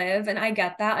let her live. And I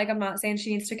get that. Like, I'm not saying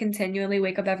she needs to continually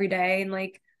wake up every day and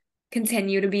like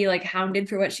continue to be like hounded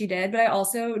for what she did, but I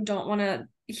also don't want to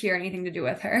hear anything to do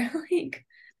with her. Like,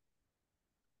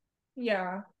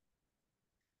 Yeah.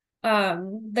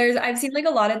 I've seen like a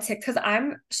lot of TikToks because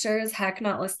I'm sure as heck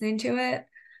not listening to it,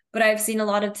 but I've seen a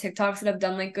lot of TikToks that have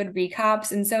done like good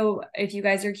recaps. And so if you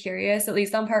guys are curious, at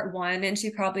least on part one, and she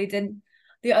probably did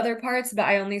the other parts, but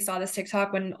I only saw this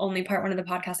TikTok when only part one of the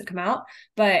podcast had come out.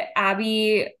 But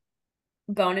Abby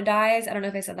Bonadies, I don't know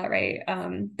if I said that right.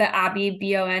 The Abby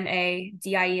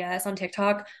Bonadies on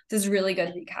TikTok does really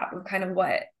good recap of kind of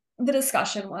what the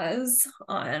discussion was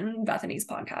on Bethany's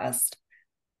podcast.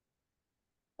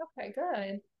 Okay,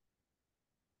 good.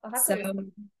 I'll have to So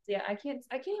listen. Yeah, I can't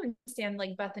even stand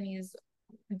like Bethany's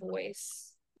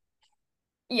voice.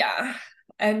 yeah,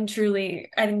 I'm truly,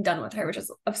 I think, done with her, which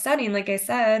is upsetting, like I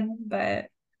said, but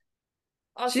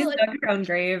Also, she's like dug her own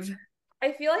grave.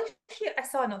 I feel like I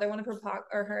saw another one of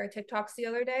her TikToks the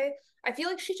other day. I feel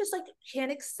like she just like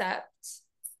can't accept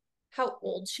how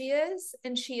old she is,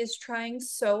 and she is trying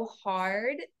so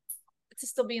hard to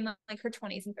still be in like her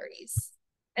 20s and 30s.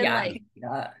 And Yeah, I can see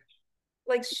that.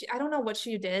 I don't know what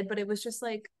she did, but it was just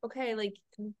like, okay, like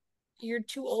you're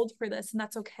too old for this, and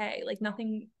that's okay. Like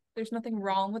there's nothing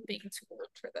wrong with being too old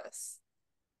for this.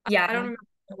 I don't Yeah. remember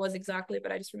what it was exactly,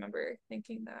 but I just remember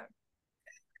thinking that.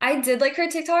 I did like her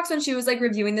TikToks when she was like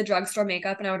reviewing the drugstore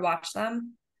makeup and I would watch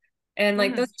them. And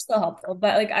like those Mhm. are still helpful,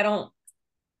 but like I don't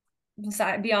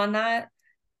beyond that,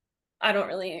 I don't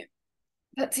really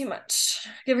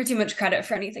give her too much credit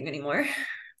for anything anymore.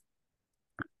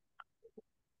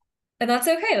 And that's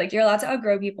okay. Like you're allowed to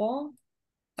outgrow people.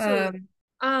 So,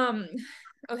 Um, um,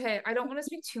 okay, I don't want to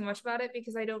speak too much about it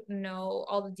because I don't know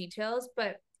all the details,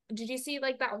 but did you see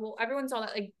like that whole everyone saw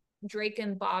that like Drake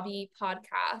and Bobby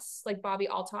podcast, like Bobby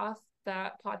Altoff,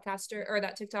 that podcaster or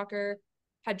that TikToker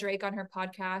had Drake on her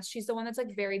podcast. She's the one that's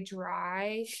like very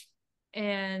dry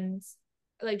and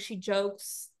like she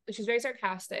jokes, she's very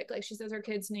sarcastic. Like she says her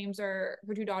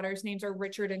two daughters' names are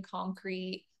Richard and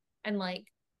Concrete, and like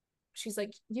she's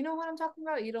like, you know what I'm talking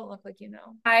about? You don't look like you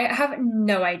know. I have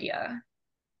no idea.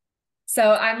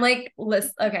 So I'm like,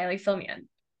 list okay, like fill me in.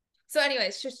 So,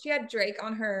 anyways, she had Drake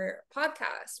on her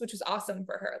podcast, which was awesome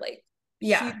for her. Like,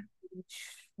 Yeah. huge.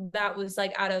 That was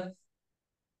like out of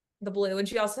the blue. And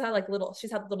she also had like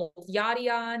she's had little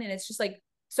Yachty on, and it's just like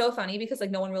so funny because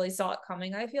like no one really saw it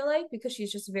coming, I feel like, because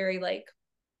she's just very like,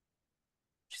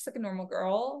 she's like a normal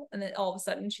girl. And then all of a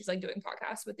sudden she's like doing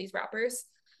podcasts with these rappers.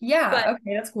 But Yeah,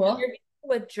 okay, that's the cool.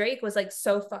 with Drake was like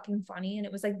so fucking funny, and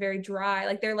it was like very dry.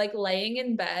 Like they're like laying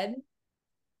in bed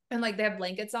and like they have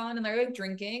blankets on and they're like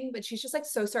drinking, but she's just like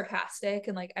so sarcastic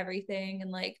and like everything,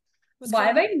 and like was Why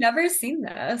have calling I never seen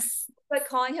this? like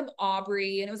calling him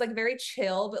Aubrey, and it was like very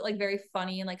chill but like very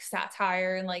funny and like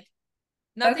satire and like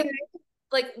Okay. nothing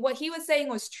like what he was saying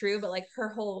was true, but like her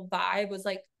whole vibe was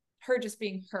like her just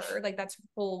being her. Like that's her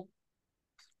whole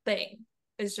thing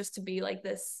is just to be like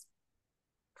this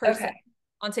person Okay.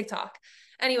 on TikTok.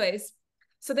 Anyways,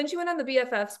 so then she went on the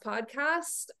BFFs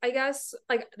podcast, I guess.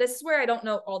 Like this is where I don't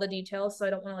know all the details, so I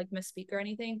don't want to like misspeak or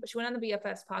anything. But she went on the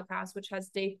BFFs podcast, which has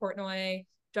Dave Portnoy,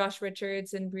 Josh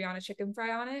Richards, and Brianna Chicken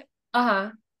Fry on it. Uh-huh.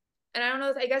 And I don't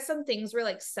know, I guess some things were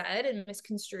like said and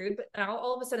misconstrued, but now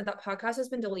all of a sudden that podcast has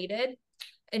been deleted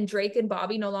and Drake and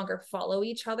Bobby no longer follow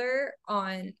each other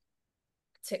on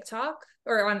TikTok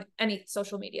or on any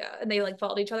social media. And they like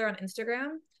followed each other on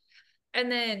Instagram.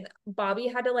 And then Bobby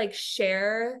had to like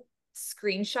share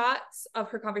screenshots of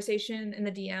her conversation in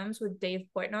the DMs with Dave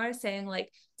Portnoy saying like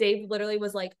Dave literally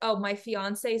was like, "Oh, my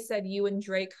fiance said you and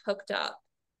Drake hooked up.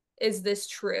 Is this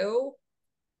true?"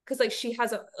 Because like she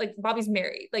has a like Bobby's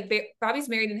married. Like Bobby's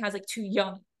married and has like two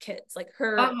young kids. Like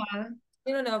her, Uh-huh.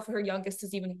 I don't know if her youngest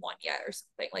is even one yet or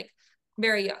something. Like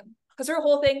very young. Because her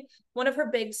whole thing, one of her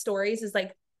big stories is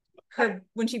like her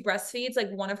when she breastfeeds, like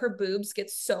one of her boobs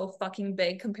gets so fucking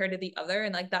big compared to the other,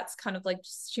 and like that's kind of like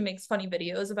she makes funny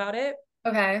videos about it.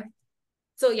 Okay.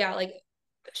 So yeah, like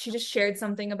she just shared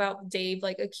something about Dave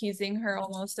like accusing her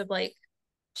almost of like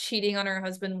cheating on her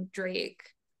husband Drake.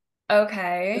 It was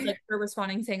Okay. like her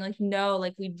responding saying like no,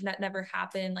 like that never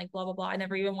happened, like blah blah blah. I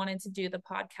never even wanted to do the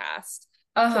podcast.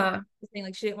 So Uh-huh. saying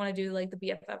like she didn't want to do like the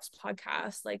BFFs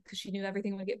podcast, like because she knew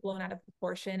everything would get blown out of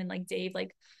proportion. And like Dave,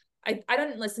 like I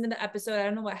don't listen to the episode. I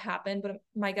don't know what happened, but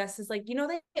my guess is like,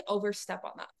 they overstep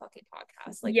on that fucking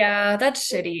podcast. Like Yeah,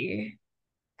 that's shitty.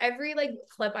 every like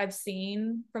clip I've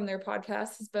seen from their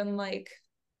podcast has been like,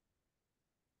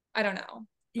 I don't know.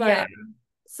 Yeah. But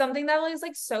something that was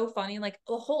like so funny, like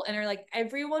the whole like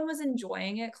everyone was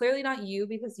enjoying it. Clearly not you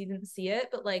because you didn't see it,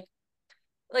 but like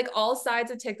all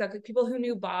sides of TikTok, like people who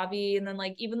knew Bobby, and then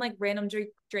like even like random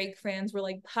Drake fans were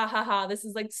like, ha ha ha, this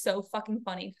is like so fucking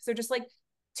funny. Because they're just like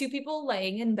two people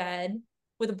laying in bed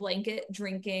with a blanket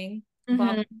drinking. Bob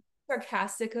Mm-hmm.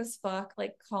 sarcastic as fuck,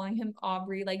 like calling him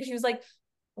Aubrey. Like she was like,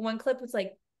 one clip was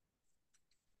like,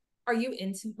 are you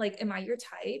into like, am I your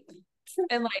type?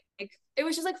 And like it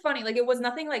was just like funny. Like it was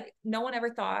nothing like no one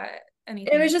ever thought It was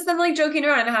anything. just them like joking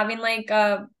around and having like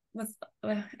what's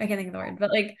I can't think of the word, but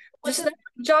like just Wasn't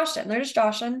joshing. They're just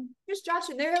joshing. just Josh,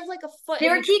 and there was like a foot They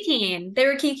in were between. kikiing. They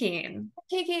were kikiing.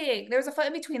 KK, there was a foot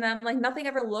in between them. Like nothing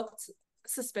ever looked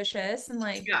suspicious, and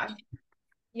like Yeah.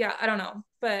 yeah, I don't know,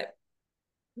 but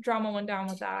drama went down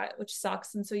with that, which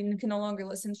sucks. And so you can no longer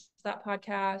listen to that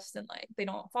podcast, and like they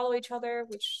don't follow each other,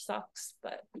 which sucks.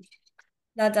 But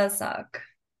That does suck.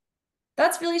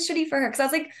 That's really shitty for her because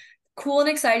that's like cool and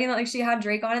exciting that like she had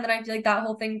Drake on it. Then I feel like that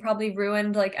whole thing probably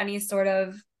ruined like any sort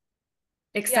of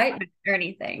yeah, excitement or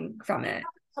anything from it.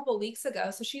 a couple weeks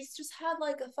ago, so she's just had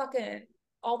like a fucking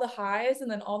all the highs and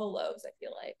then all the lows. I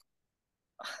feel like.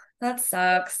 That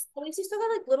sucks. At least you still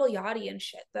got like little Yachty and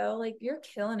shit though. Like you're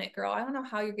killing it, girl. I don't know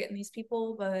how you're getting these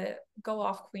people, but go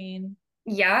off, queen.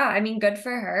 Yeah, I mean, good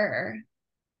for her.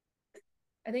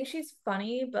 I think she's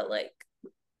funny, but like,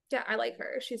 yeah, I like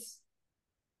her. She's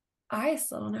I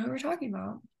still don't know who we're talking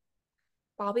about.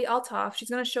 Bobby Altoff. She's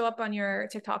gonna show up on your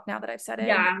TikTok now that I've said it, and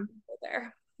Yeah. go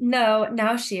there. No,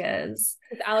 now she is.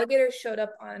 This alligator showed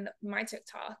up on my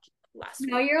TikTok last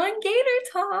Now week. you're on Gator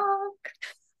Talk.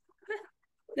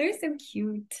 They're so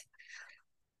cute.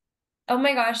 Oh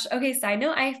my gosh. Okay, side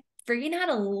note, I freaking had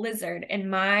a lizard in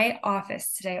my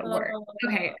office today at work. Uh,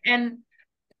 Okay, and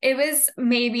it was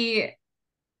maybe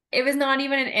it was not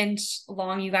even an inch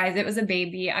long, you guys. It was a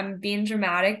baby. I'm being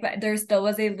dramatic, but there still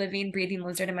was a living, breathing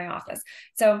lizard in my office.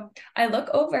 So I look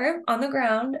over on the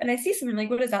ground and I see something like,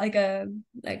 what is that?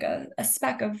 Like a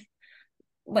speck of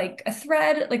like a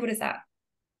thread. Like, what is that?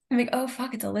 I'm like, oh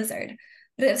fuck, it's a lizard.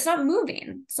 But it's not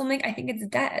moving. So I'm like, I think it's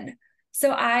dead.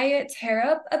 So I tear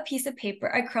up a piece of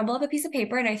paper, I crumble up a piece of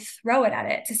paper and I throw it at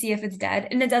it to see if it's dead,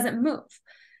 and it doesn't move.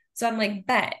 So I'm like,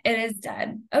 bet it is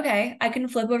dead. Okay, I can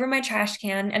flip over my trash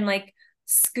can and like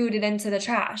scoot it into the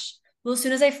trash. Well, as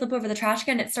soon as I flip over the trash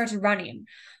can, it starts running.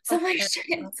 So I'm like, okay. shit,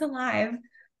 it's alive.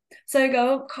 So I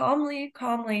go calmly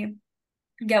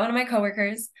get one of my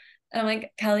coworkers, and I'm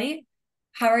like, Kelly,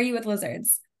 how are you with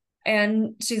lizards?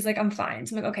 And she's like, I'm fine.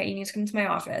 So I'm like, okay, you need to come to my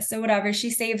office. So whatever.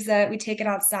 She saves it. We take it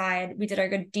outside. We did our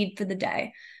good deed for the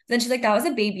day. Then she's like, that was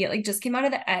a baby. It like just came out of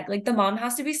the egg. Like the mom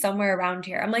has to be somewhere around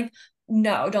here. I'm like,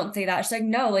 no, don't say that. She's like,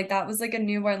 no, like that was like a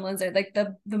newborn lizard. Like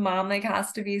the mom like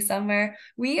has to be somewhere.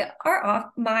 We are off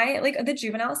my like the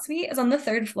juvenile suite is on the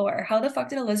third floor. How the fuck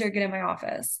did a lizard get in my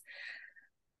office?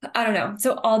 I don't know.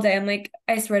 So all day I'm like,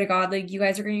 I swear to God, like you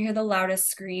guys are gonna hear the loudest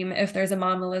scream if there's a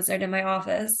mama lizard in my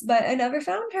office. But I never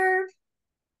found her.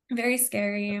 Very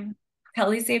scary.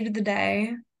 Kelly saved the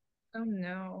day. Oh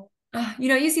no.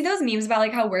 You see those memes about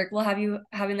like how work will have you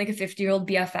having like a 50-year-old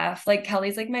BFF. Like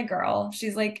Kelly's like my girl.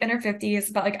 She's like in her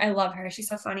 50s, but like I love her. She's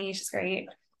so funny. She's great.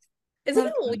 Isn't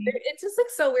Love it weird? Kelly. It's just like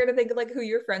so weird to think of like who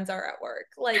your friends are at work.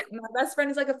 Like my best friend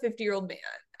is like a 50-year-old man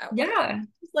at work. Yeah.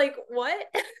 It's like what?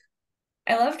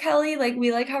 I love Kelly. Like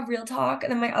we like have real talk.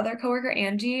 And then my other coworker,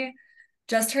 Angie,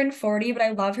 just turned 40, but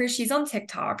I love her. She's on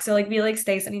TikTok. So like we like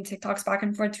stay sending TikToks back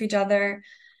and forth to each other.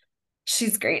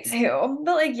 She's great too.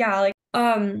 But like yeah, like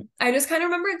I just kind of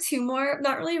remember two more,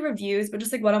 not really reviews, but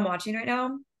just like what I'm watching right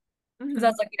now. Because I Mhm.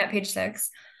 was looking at page 6.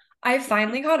 I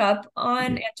finally caught up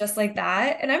on it just like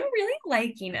that, and I'm really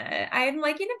liking it. I'm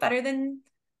liking it better than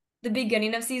the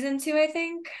beginning of season 2, I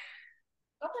think.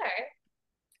 Okay.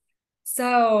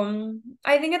 So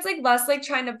I think it's like less like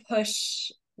trying to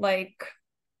push like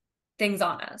things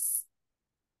on us.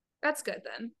 That's good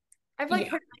then. I've like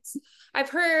Yeah.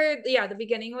 heard yeah, the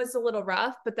beginning was a little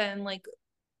rough, but then like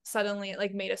suddenly it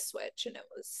like made a switch and it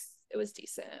was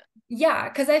decent. Yeah,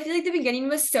 because I feel like the beginning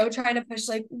was so trying to push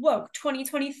like, whoa,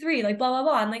 2023, like blah blah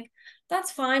blah. And like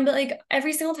that's fine, but like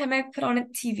every single time I put on a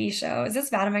TV show, is this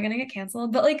bad? Am I gonna get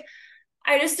canceled? But like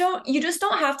you just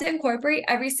don't have to incorporate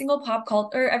every single pop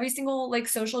culture or every single like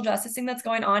social justice thing that's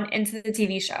going on into the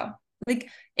TV show. Like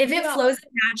if it No, flows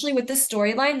naturally with the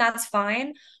storyline, that's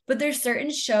fine. But there's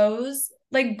certain shows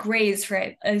like Grey's,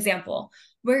 for example,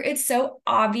 where it's so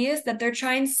obvious that they're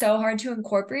trying so hard to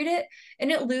incorporate it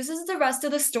and it loses the rest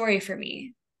of the story for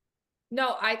me.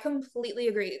 no, I completely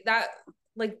agree. That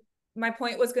like my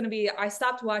point was going to be I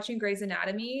stopped watching Grey's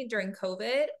Anatomy during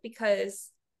COVID because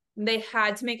they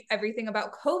had to make everything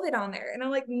about COVID on there. And I'm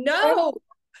like, no,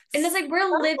 And it's like we're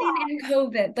living stop. in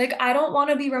COVID. Like I don't want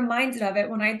to be reminded of it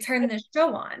when I turn this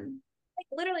show on. Like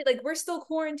literally, like we're still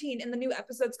quarantined and the new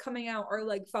episodes coming out are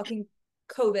like fucking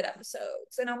COVID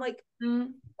episodes. And I'm like, Mm.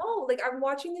 oh, like I'm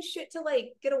watching this shit to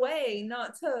like get away,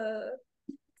 not to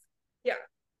yeah.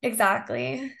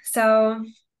 Exactly. So,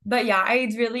 but yeah,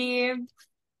 I really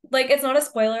like it's not a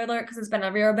spoiler alert because it's been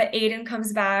everywhere, but Aiden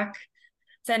comes back.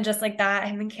 And just like that,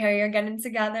 him and Carrie are getting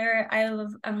together.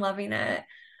 I'm loving it.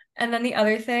 And then the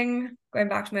other thing, going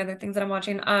back to my other things that I'm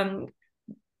watching,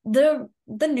 the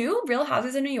new Real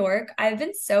Houses in New York, I've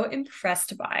been so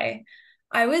impressed by.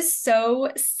 I was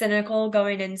so cynical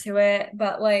going into it,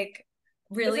 but like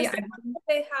Is really this I the one that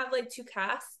they have like two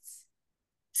casts?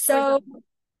 Or is that so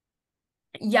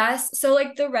yes, so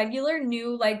like the regular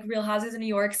new like Real Houses in New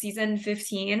York season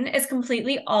 15 is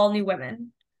completely all new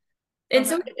women. And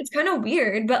so okay? it's kind of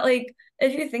weird, but like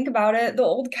if you think about it, the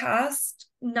old cast,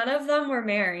 none of them were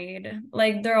married.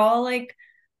 Like they're all like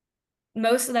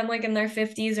most of them like in their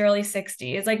 50s, early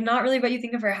 60s. Like not really what you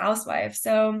think of her housewife.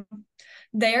 So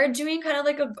they are doing kind of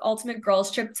like a ultimate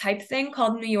girls trip type thing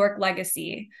called New York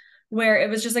Legacy, where it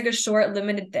was just like a short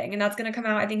limited thing. And that's gonna come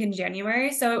out, I think, in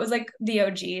January. So it was like the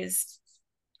OGs.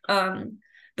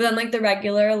 But then like the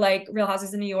regular like Real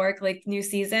Houses in New York, like new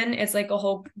season, it's like a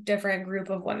whole different group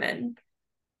of women.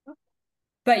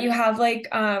 But you have like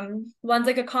one's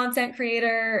like a content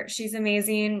creator, she's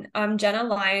amazing. Jenna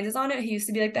Lyons is on it, who used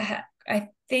to be like the head, I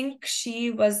think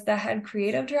she was the head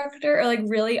creative director or like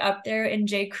really up there in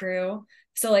J Crew,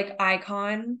 so like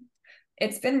icon.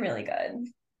 It's been really good.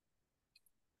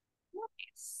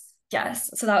 Nice. Yes,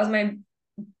 so that was my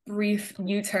brief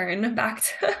U-turn back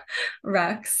to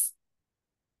Rex.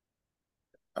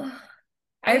 Ugh.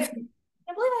 I I've can't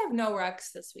believe I have no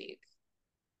Rex this week.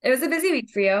 It was a busy week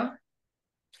for you.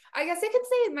 I guess I could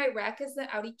say my rec is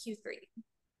the Audi Q3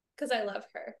 because I love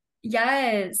her.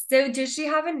 Yes, so does she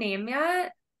have a name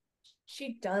yet?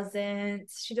 She doesn't.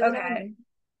 She doesn't have a name. Okay,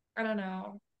 I don't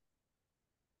know.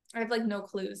 I have like no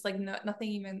clues, like no, nothing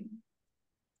even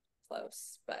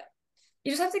close. But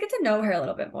you just have to get to know her a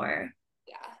little bit more.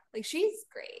 yeah, like she's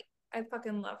great. I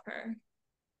fucking love her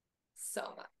so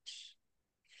much.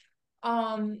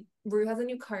 Rue has a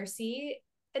new car seat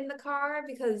in the car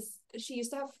because she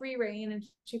used to have free reign and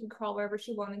she could crawl wherever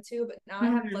she wanted to, but now I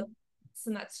have Mhm. foot,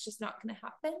 and that's just not gonna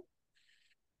happen.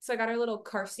 So I got her little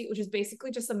car seat, which is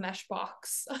basically just a mesh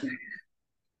box.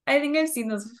 I think I've seen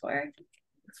those before.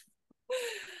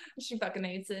 She fucking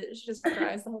hates it. She just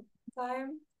cries the whole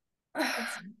time.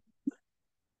 It's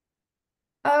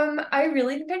I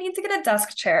really think I need to get a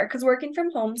desk chair because working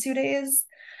from home 2 days,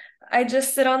 I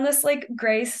just sit on this like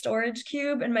gray storage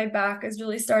cube and my back is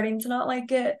really starting to not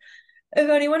like it. If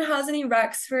anyone has any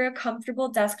recs for a comfortable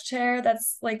desk chair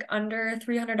that's like under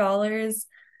 $300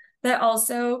 that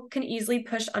also can easily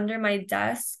push under my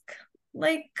desk,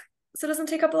 like so it doesn't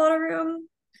take up a lot of room,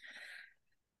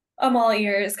 I'm all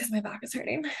ears because my back is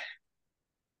hurting.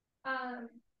 Um,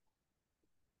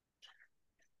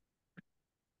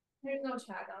 there's no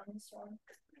chat on this one.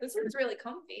 This one's really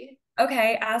comfy.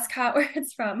 Okay, ask Kat where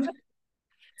it's from. It's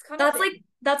That's like comfy.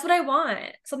 that's what I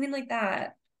want. Something like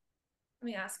that. Let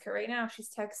me ask her right now. She's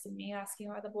texting me asking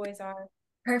how the boys are.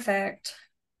 Perfect.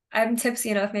 I'm tipsy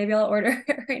enough. Maybe I'll order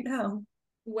it right now.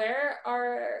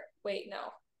 Wait,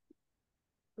 no.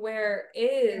 Where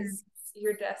is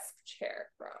your desk chair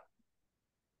from?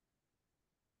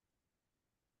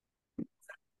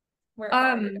 Where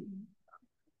are you? Um,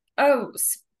 oh,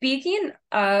 speaking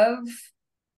of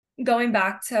going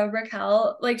back to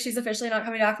Raquel, like she's officially not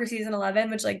coming back for season 11,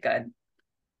 which like good.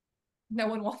 No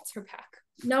one wants her back.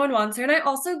 No one wants her. And I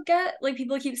also get like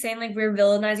people keep saying like we're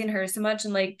villainizing her so much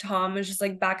and like Tom is just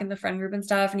like back in the friend group and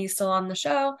stuff and he's still on the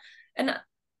show. And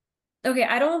okay,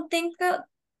 I don't think that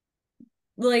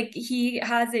like he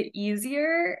has it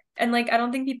easier and like I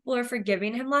don't think people are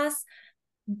forgiving him less.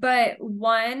 But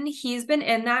one, he's been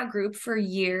in that group for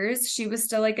years. She was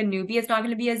still like a newbie. It's not going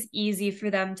to be as easy for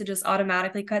them to just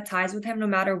automatically cut ties with him no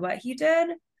matter what he did,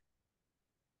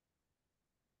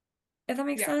 if that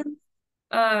makes Yeah, sense.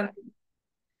 it Um, does.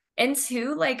 and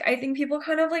two, like I think people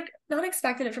kind of like not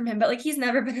expected it from him, but like he's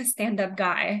never been a stand-up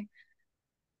guy.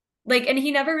 Like, and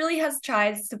he never really has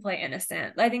tries to play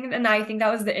innocent. I think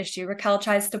that was the issue. Raquel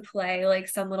tries to play like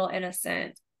some little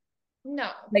innocent,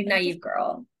 No, like I think he's naive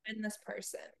girl. in this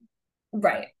person.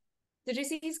 Right. Did you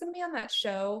see he's gonna be on that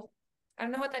show? I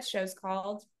don't know what that show's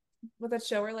called. What that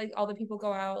show where like all the people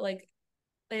go out like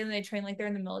they train like they're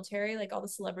in the military, like all the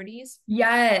celebrities.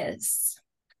 Yes.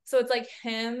 So it's like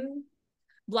him,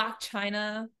 Black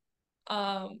China.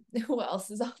 Who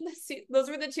else is on this? Those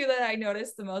were the two that I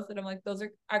noticed the most. That I'm like, those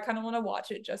are. I kind of want to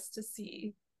watch it just to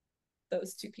see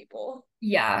those two people.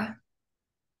 Yeah.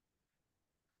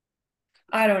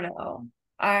 I don't know.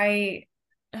 I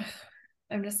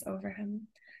I'm just over him.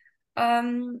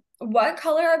 What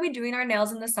color are we doing our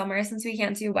nails in the summer since we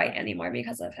can't do white anymore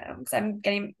because of him? Because I'm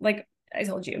getting like I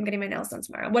told you, I'm getting my nails done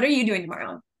tomorrow. What are you doing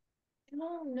tomorrow?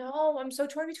 No, no, I'm so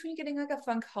torn between getting like a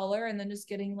fun color and then just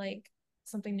getting like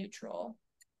something neutral.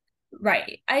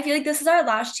 Right. I feel like this is our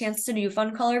last chance to do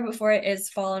fun color before it is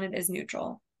fall and it is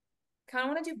neutral. Kind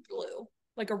of want to do blue,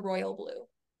 like a royal blue.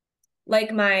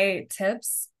 Like my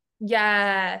tips.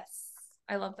 Yes,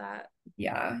 I love that.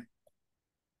 Yeah.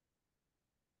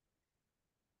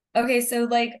 Okay, so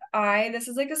like this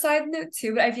is like a side note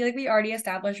too, but I feel like we already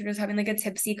established we're just having like a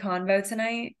tipsy convo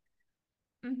tonight.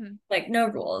 Mm-hmm. Like no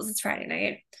rules. It's Friday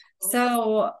night.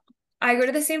 So I go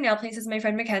to the same nail place as my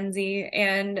friend Mackenzie,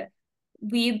 and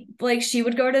we like she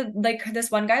would go to like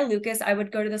this one guy, Lucas. I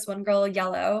would go to this one girl,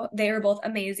 Yellow. They were both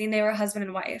amazing. They were husband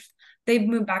and wife. They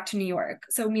moved back to New York.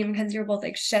 So me and Mackenzie were both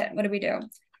like, shit, what do we do?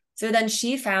 So then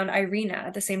she found Irina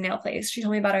at the same nail place. She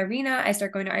told me about Irina. I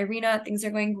start going to Irina. Things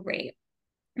are going great.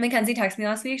 Mackenzie texted me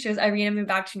last week. She goes, Irina moved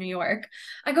back to New York.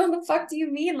 I go, what the fuck do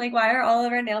you mean? Like, why are all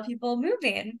of our nail people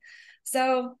moving?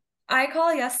 So I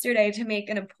call yesterday to make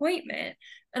an appointment.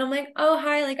 And I'm like, oh,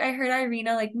 hi. Like, I heard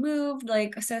Irina like moved,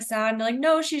 like, so sad. And they're like,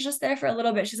 no, she's just there for a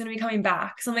little bit. She's gonna be coming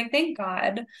back. So I'm like, thank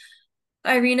God.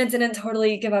 Irina didn't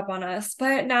totally give up on us.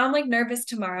 But now I'm like nervous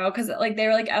tomorrow because like they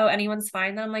were like, oh, anyone's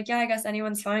fine. Then I'm like, yeah, I guess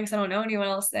anyone's fine because I don't know anyone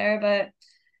else there, but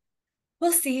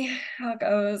we'll see how it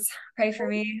goes. Pray for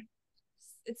me.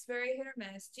 It's very hit or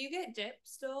miss. Do you get dip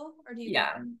still, or do you get?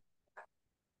 Yeah.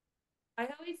 I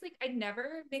always like. I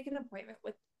never make an appointment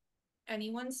with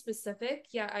anyone specific.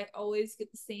 Yeah, I always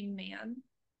get the same man,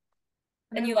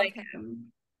 and And I you love like him.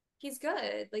 him. He's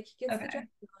good. Like he gets the job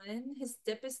Okay. done. His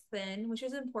dip is thin, which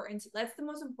is important. That's the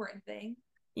most important thing.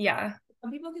 Yeah.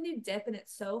 Some people can do dip and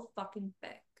it's so fucking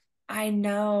thick. I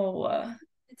know.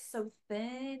 It's so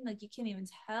thin, like you can't even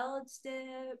tell it's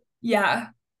dip. Yeah.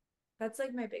 That's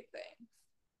like my big thing.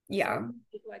 So Yeah.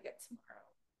 what do I get tomorrow?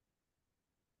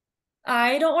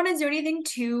 I don't want to do anything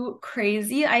too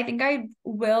crazy. I think I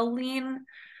will lean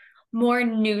more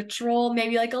neutral,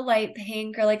 maybe like a light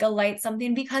pink or like a light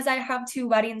something because I have two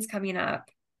weddings coming up.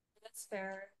 That's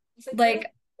fair. It's like we Like,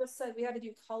 just said we had to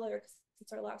do color because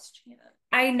it's our last chance.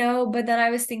 I know, but then I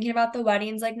was thinking about the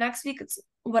weddings. Like next week, it's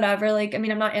whatever. Like, I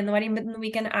mean, I'm not in the wedding, but then the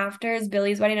weekend after is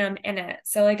Billy's wedding and I'm in it.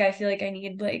 So like I feel like I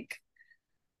need like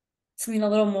something a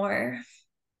little more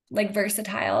like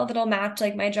versatile that'll match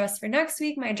like my dress for next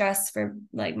week, my dress for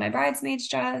like my bridesmaid's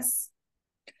dress.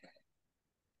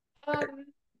 Um,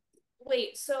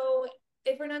 Wait, so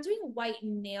if we're not doing white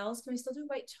nails, can we still do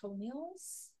white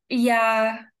toenails?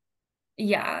 Yeah.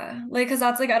 Yeah. Like, cause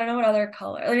that's like, I don't know what other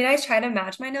color. I mean, I try to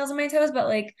match my nails and my toes, but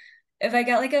like if I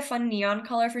get like a fun neon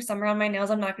color for summer on my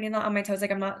nails, I'm not getting that on my toes.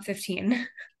 Like I'm not 15.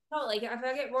 No, like if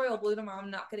I get royal blue tomorrow,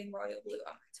 I'm not getting royal blue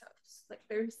on my toes. Like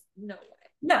there's no way.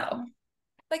 No.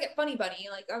 If I get funny bunny,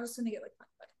 like I was gonna get like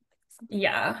funny bunny, like something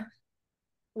Yeah.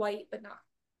 white, but not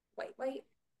white white.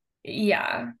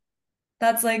 Yeah.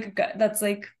 That's like good. That's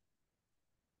like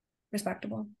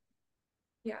respectable.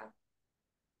 Yeah.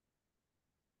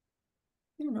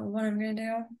 I don't know what I'm gonna do.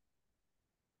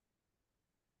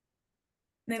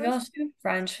 It's Maybe always I'll just do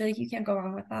French. I feel like you can't go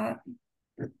wrong with that.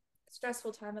 a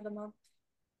stressful time of the month.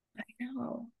 I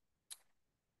know.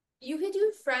 You could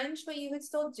do French, but you could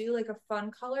still do like a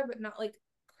fun color, but not like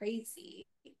crazy.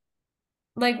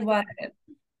 Like Like what?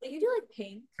 you do like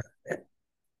pink.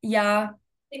 Yeah.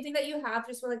 Same thing that you have,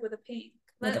 just for like with a pink.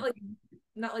 With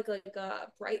Not a like like a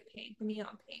bright pink,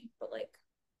 neon pink, but like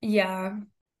yeah.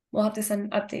 We'll have to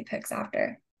send update pics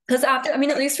after. Because after, I mean,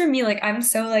 at least for me, like I'm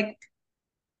so like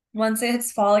once it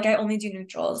hits fall, like I only do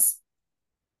neutrals.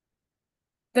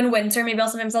 Then winter, maybe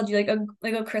I'll do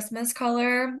like a Christmas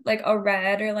color, like a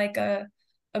red or like a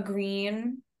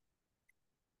green,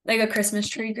 like a Christmas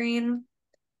tree green.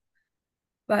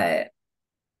 But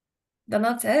then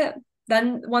that's it.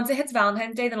 Then once it hits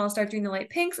Valentine's Day, then I'll start doing the light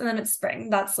pinks, and then it's spring.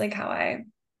 That's like how I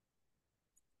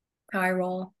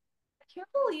roll. I can't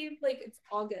believe like it's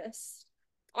August.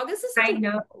 August is such I a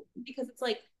know. because it's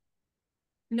like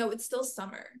no, it's still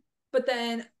summer. But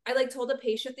then I like told a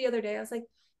patient the other day, I was like,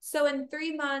 so in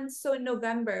 3 months, so in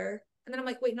November. And then I'm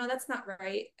like, wait, no, that's not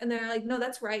right. And they're like, no,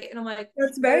 that's right. And I'm like,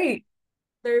 That's there, right.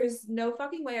 there's no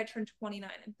fucking way I turned 29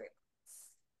 in 3 months.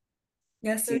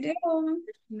 Yes, you There's do.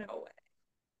 no way.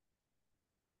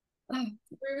 Oh.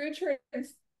 Ruru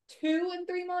turns 2 in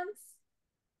 3 months.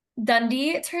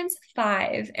 Dundee turns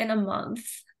 5 in a month.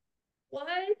 What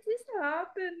is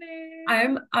happening?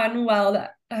 I'm unwell.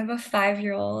 I have a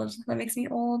 5-year-old. That makes me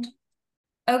old.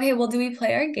 Okay, well, do we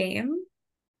play our game?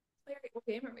 What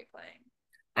game are we playing?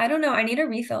 I don't know. I need a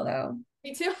refill though.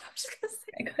 Me too. I was just gonna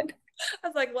say. I could. I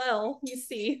was like, well, you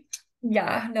see.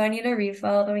 Yeah, no, I need a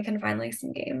refill. Then we can find like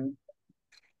some game.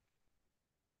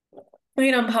 I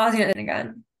mean, I'm pausing it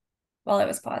again. While it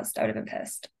was paused, I would have been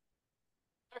pissed.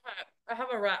 Okay, I have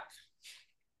a wrap.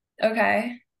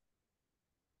 Okay.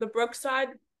 The Brookside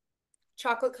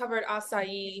chocolate covered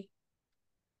acai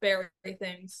berry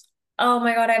things. Oh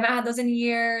my God, I haven't had those in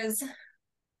years.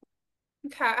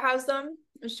 Kat has them,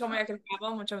 and she told me I could have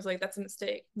them, which I was like, that's a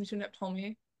mistake. You shouldn't have told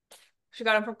me. She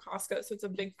got them from Costco, so it's a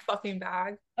big fucking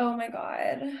bag. Oh my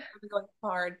God. I've been going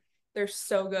hard. They're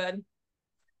so good.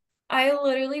 I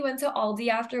literally went to Aldi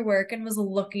after work and was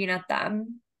looking at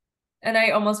them. And I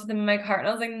almost put them in my cart. And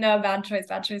I was like, no, bad choice,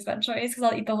 bad choice, bad choice, because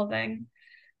I'll eat the whole thing.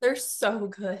 They're so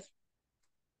good.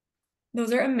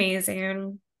 Those are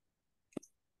amazing.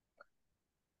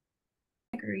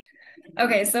 Agree.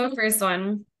 Okay, so first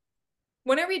one.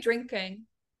 When are we drinking?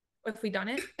 If we done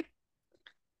it?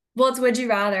 Well, it's would you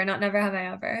rather, not never have I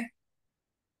ever.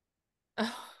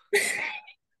 Oh,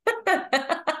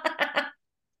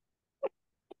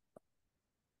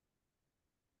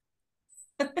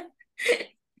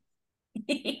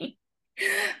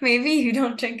 Maybe you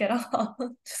don't drink at all.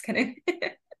 Just kidding.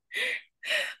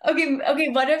 Okay,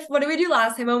 what do we do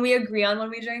last time when we agree on when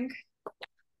we drink?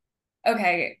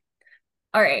 Okay.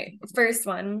 All right. First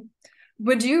one.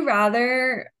 Would you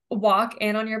rather walk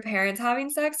in on your parents having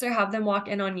sex or have them walk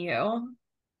in on you?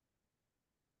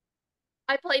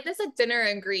 I played this at dinner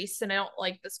in Greece, and I don't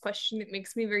like this question. It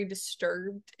makes me very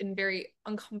disturbed and very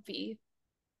uncomfy.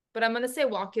 But I'm gonna say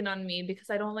walking on me because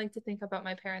I don't like to think about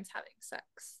my parents having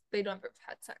sex. They don't ever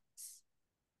had sex.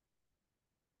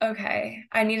 Okay.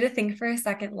 I need to think for a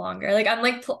second longer. Like I'm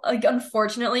like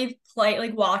unfortunately play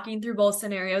like walking through both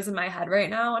scenarios in my head right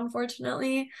now,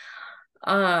 unfortunately.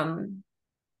 Um,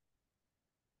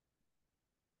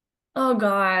 oh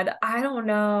God, I don't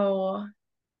know.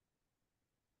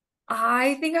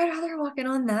 I think I'd rather walk in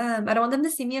on them. I don't want them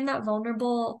to see me in that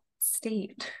vulnerable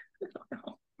state. I don't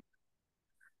know.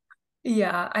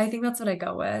 Yeah, I think that's what I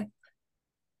go with.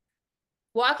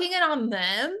 Walking in on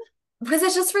them? Because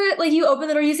it's just for like you open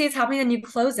the door, you see it's happening, then you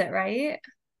close it, right?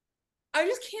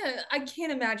 I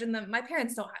can't imagine them. My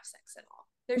parents don't have sex at all.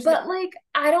 There's no But like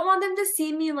I don't want them to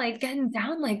see me like getting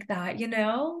down like that, you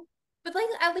know? but like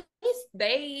at least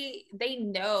they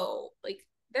know. Like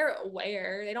they're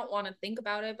aware. They don't want to think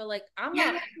about it, but like I'm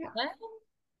Yeah, not them.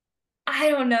 I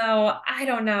don't know. I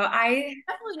don't know.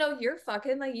 Definitely know you're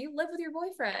fucking like you live with your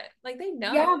boyfriend. Like they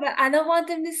Yeah, know. but I don't want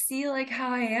them to see like how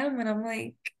I am and I'm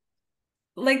like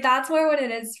Like that's more what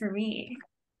it is for me.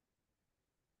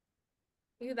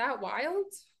 Are you that wild?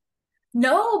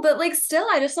 No, but like still,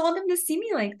 I just don't want them to see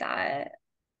me like that.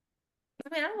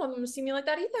 I mean, I don't want them to see me like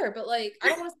that either, but like, I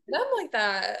don't want to see them like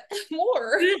that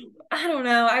more. I don't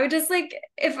know. I would just like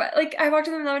if like I walked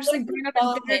in them, I would just like bring up in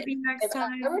Vomit. therapy next If I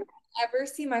time. would ever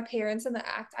see my parents in the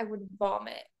act, I would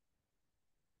vomit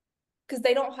because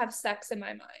they don't have sex in my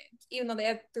mind. Even though they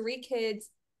have 3 kids,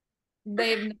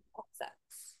 they've not had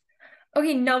sex.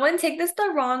 Okay, no one take this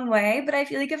the wrong way, but I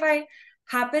feel like if I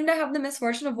happen to have the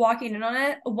misfortune of walking in on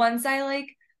it, once I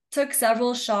like took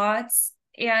several shots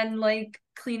and like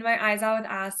cleaned my eyes out with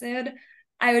acid,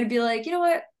 I would be like, you know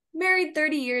what? Married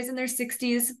 30 years in their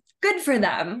 60s, good for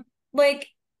them. Like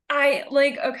I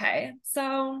like okay.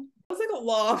 So That was like a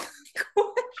long,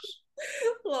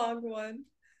 long one.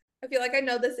 I feel like I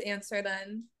know this answer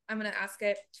then. I'm gonna ask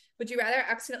it. Would you rather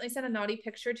accidentally send a naughty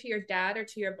picture to your dad or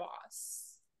to your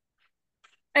boss?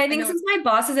 I I think know. since my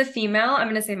boss is a female, I'm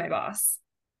gonna say my boss.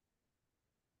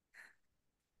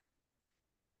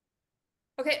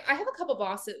 Okay, I have a couple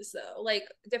bosses though, like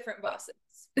different bosses.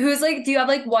 Who's like, do you have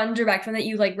like one direct one that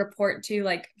you like report to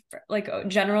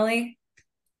generally?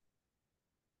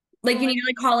 Like Well, you like need to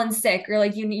like call in sick or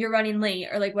like you're running late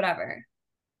or like whatever.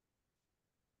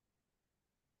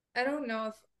 I don't know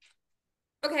if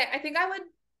okay, I think I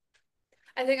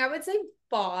would say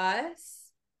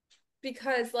boss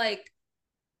because like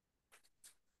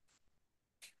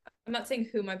I'm not saying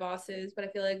who my boss is, but I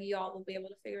feel like y'all will be able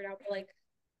to figure it out. But like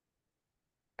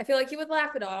I feel like he would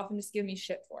laugh it off and just give me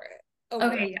shit for it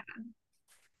overall. Okay, yeah.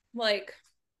 Like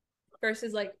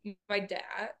versus like my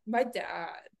dad,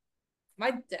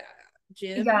 Yeah,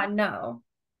 Jim. no.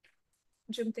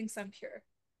 Jim thinks I'm pure.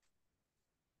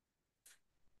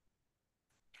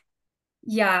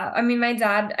 Yeah, I mean my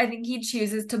dad, I think he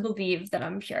chooses to believe that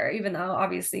I'm pure, even though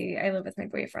obviously I live with my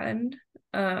boyfriend.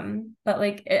 But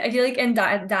like I feel like in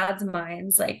dad's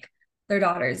minds, like their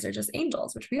daughters are just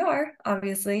angels, which we are,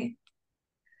 obviously.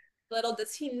 Little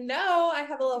does he know I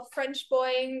have a little French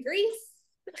boy in Greece.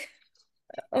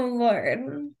 Oh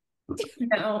Lord.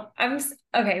 No,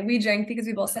 okay. We drank because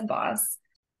we both said boss.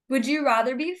 Would you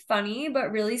rather be funny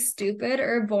but really stupid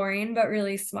or boring but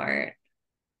really smart?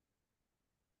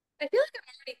 I feel like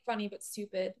I'm already funny but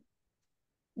stupid.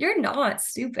 You're not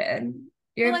stupid. But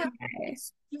You're like okay.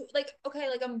 like okay,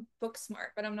 like I'm book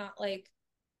smart, but I'm not like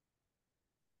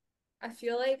I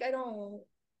feel like I don't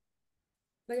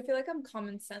like I feel like I'm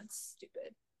common sense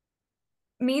stupid.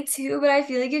 Me too, but I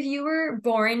feel like if you were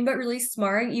boring but really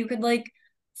smart, you could like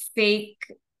fake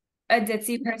a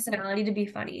ditzy personality to be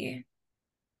funny.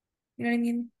 You know what I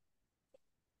mean?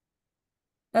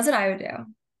 That's what I would do. I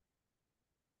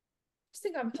just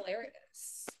think I'm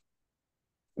hilarious.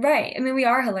 Right. I mean, we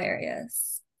are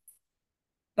hilarious,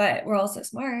 but we're also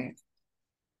smart.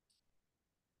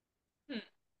 Hmm.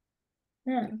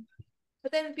 Hmm.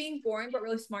 But then being boring but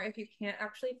really smart, if you can't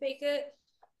actually fake it,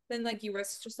 then like you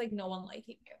risk just like no one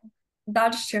liking you.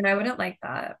 That's true, and I wouldn't like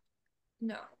that.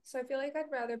 No. So I feel like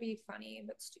I'd rather be funny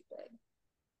but stupid.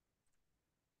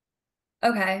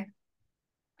 Okay.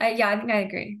 Yeah, I think I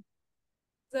agree.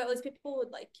 So at least people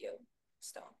would like you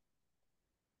still.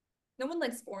 No one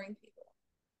likes boring people.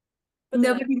 But then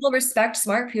No, but like people respect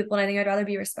smart people, and I think I'd rather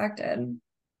be respected.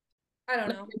 I don't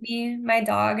Like know. me, my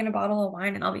dog, and a bottle of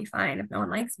wine, and I'll be fine if no one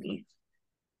likes me.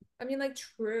 I mean like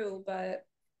true, but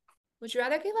would you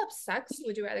rather give up sex? Or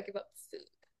would you rather give up food?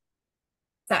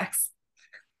 Sex.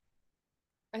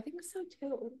 I think so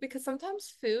too. Because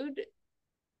sometimes food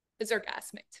is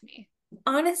orgasmic to me.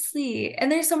 Honestly,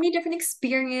 and there's so many different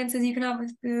experiences you can have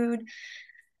with food.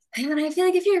 And I feel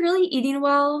like if you're really eating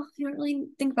well, you don't really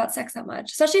think about sex that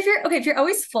much. Especially if you're okay, if you're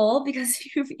always full because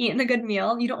you've eaten a good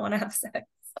meal, you don't want to have sex.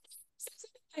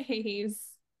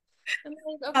 Nice. I'm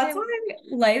like, okay, That's why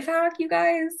life hack, you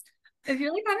guys. If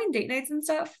you're like having date nights and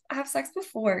stuff, have sex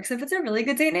before. Because if it's a really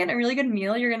good date night and a really good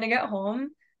meal, you're gonna get home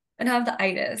and have the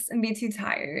itis and be too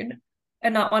tired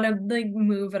and not want to like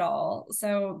move at all.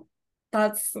 So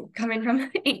that's coming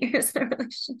from 8 years in a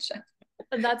relationship.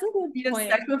 that's a good You have point.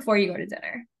 sex before you go to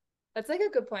dinner. That's like a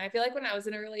good point. I feel like when I was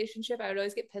in a relationship, I would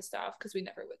always get pissed off because we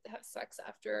never would have sex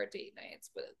after our date nights.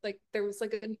 But like there was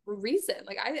like a reason.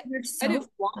 Like You're I so didn't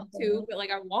want to, but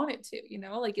like I wanted to, you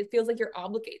know? Like it feels like you're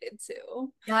obligated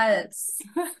to. yes.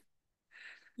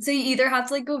 So you either have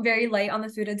to like go very light on the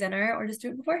food at dinner or just do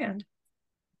it beforehand.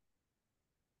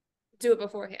 Do it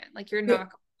beforehand. Like you're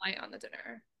not going light on the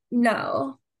dinner.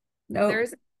 No. Nope.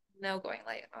 There's no going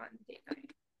light on date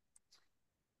night.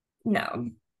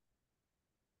 No.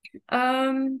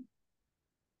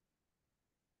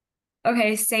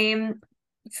 Okay, same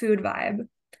food vibe.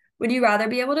 Would you rather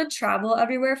be able to travel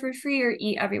everywhere for free or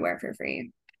eat everywhere for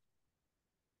free?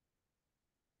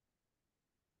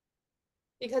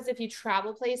 Because if you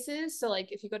travel places, so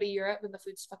like if you go to Europe, then the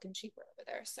food's fucking cheaper over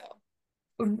there. So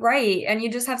Right. And you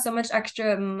just have so much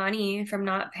extra money from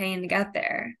not paying to get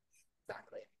there.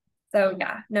 exactly. So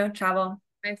yeah, no travel.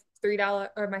 My $3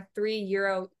 or my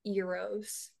 €3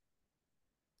 euros.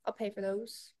 I'll pay for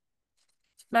those.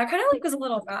 That kind of like was a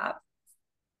little rap.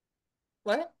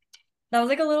 What? That was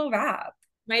like a little rap.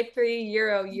 My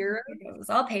 €3 euros?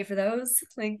 I'll pay for those.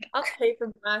 Like, I'll pay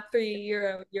for my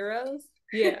 €3 euros.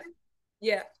 Yeah.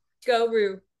 Yeah. Go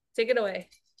Rue. Take it away.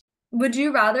 would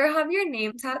you rather have your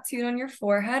name tattooed on your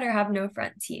forehead or have no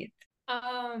front teeth?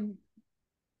 Um,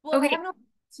 well, if I have Okay, no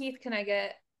teeth, can I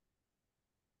get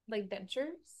like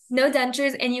dentures? no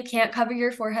dentures and you can't cover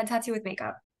your forehead tattoo with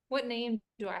makeup. What name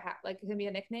do I have? Like, can it be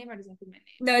a nickname or does it have to be my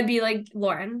name? That would be like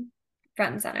Lauren,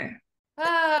 front and center.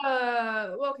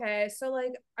 Okay. So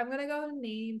like I'm gonna go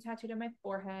name tattooed on my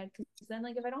forehead because then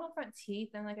like if I don't have front teeth,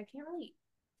 then like I can't really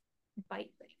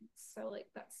bite things. So like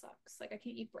that sucks. Like I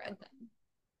can't eat bread then.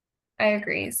 I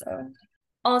agree. So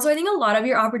also, I think a lot of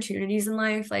your opportunities in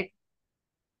life, like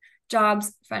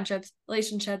jobs, friendships,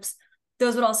 relationships,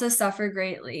 those would also suffer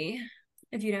greatly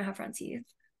if you didn't have front teeth.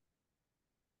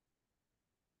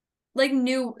 Like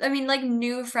new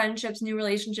friendships, new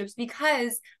relationships,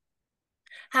 because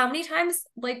how many times,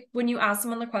 like when you ask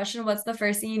someone the question, what's the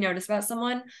first thing you notice about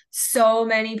someone? So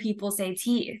many people say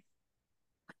teeth.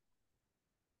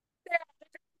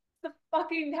 The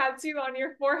fucking tattoo on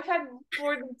your forehead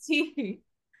for the teeth.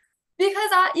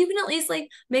 Because you can at least like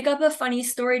make up a funny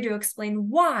story to explain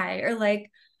why, or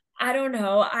like, I don't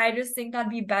know. I just think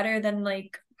that'd be better than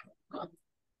like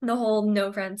the whole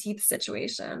no front teeth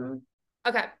situation.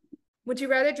 Okay. Would you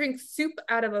rather drink soup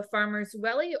out of a farmer's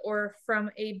welly or from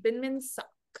a binman sock?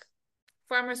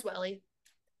 Farmer's welly.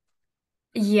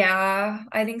 Yeah,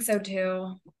 I think so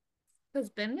too.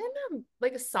 Because binman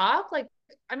like a sock? Like,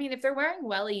 I mean, if they're wearing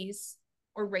wellies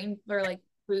or rain or like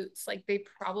boots, like they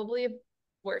probably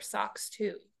wear socks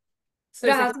too. So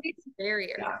But it there's like has a to be,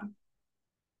 barrier. yeah.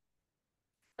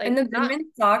 And Like the not Binman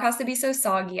sock has to be so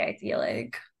soggy, I feel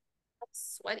like.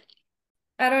 sweaty.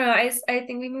 I don't know. I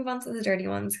think we move on to the dirty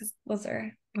ones because those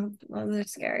are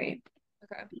scary.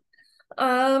 Okay.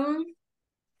 Um,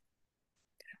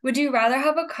 would you rather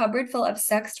have a cupboard full of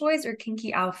sex toys or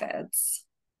kinky outfits?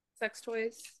 Sex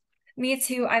toys. Me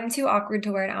too. I'm too awkward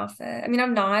to wear an outfit. I mean,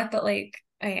 I'm not, but like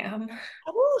I am.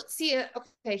 Oh, see,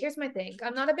 okay, here's my thing.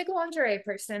 I'm not a big lingerie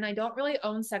person. I don't really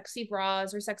own sexy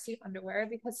bras or sexy underwear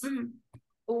because, Mhm.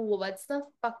 oh, what's the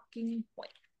fucking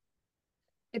point?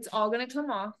 It's all gonna come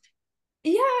off.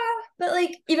 Yeah, but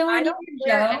like even I when you don't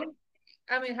wear wear any. Joe,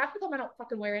 I mean, half the time I don't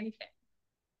fucking wear anything.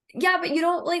 yeah, but you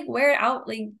don't like wear it out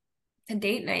like to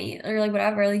date night or like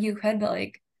whatever. Like you could, but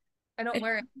like I don't it,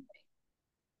 wear it.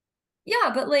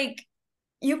 yeah, but like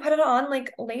you put it on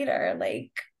like later,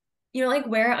 like you don't like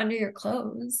wear it under your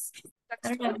clothes. I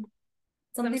Sex don't toys.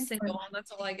 know. I'm Something single fun. and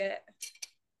that's all I get.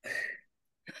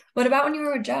 What about when you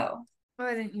were with Joe? Oh,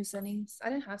 I didn't use any. I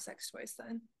didn't have sex toys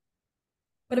then.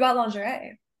 What about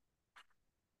lingerie?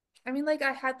 I mean, like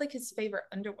I had like his favorite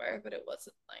underwear, but it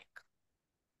wasn't like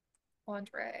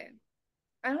lingerie.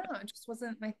 I don't know. It just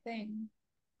wasn't my thing.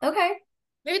 Okay.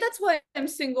 Maybe that's why I'm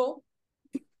single.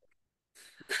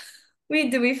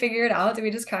 Did we figure it out? Did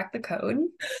we just crack the code?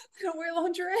 I don't wear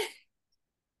lingerie.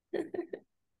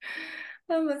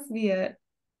 That must be it.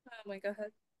 Oh my god.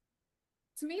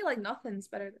 To me, like nothing's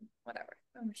better than whatever.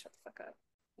 I'm gonna shut the fuck up.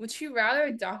 Would you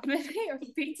rather dominate or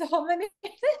be dominated?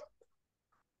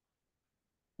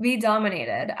 Be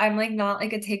dominated. I'm like not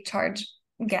like a take charge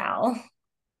gal.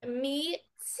 Me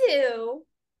too.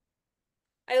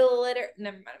 I literally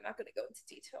never mind. I'm not gonna go into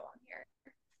detail on here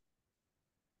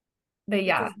But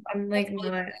yeah, because I'm that's like really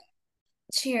not.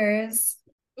 Cheers.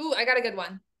 ooh, I got a good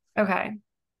one. Okay.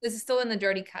 This is still in the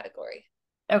dirty category.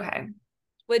 Okay.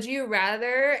 Would you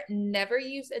rather never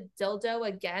use a dildo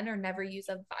again or never use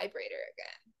a vibrator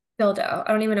again? Dildo.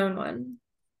 I don't even own one.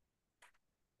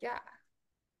 Yeah.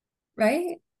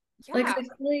 Right? Like I Yeah.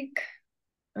 feel like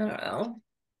I don't know.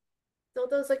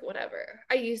 Dildo's like whatever.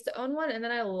 I used to own one and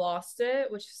then I lost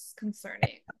it, which is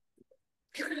concerning.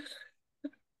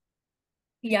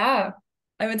 Yeah.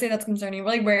 I would say that's concerning.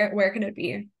 Like where could it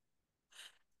be?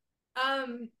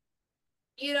 Um,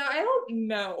 I don't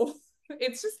know.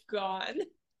 It's just gone.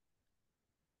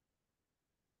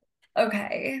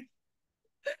 Okay.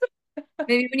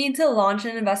 Maybe we need to launch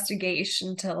an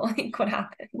investigation to like what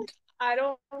happened. I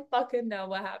don't fucking know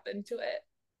what happened to it.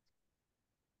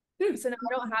 So now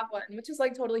I don't have one, which is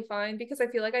like totally fine because I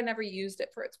feel like I never used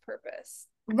it for its purpose.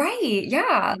 Right.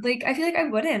 Yeah. Like I feel like I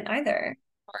wouldn't either.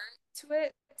 Part to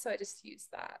it, so I just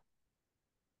used that.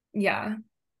 Yeah. Oh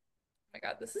my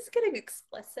God, this is getting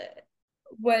explicit.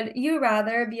 Would you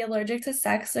rather be allergic to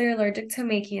sex or allergic to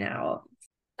making out?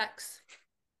 X.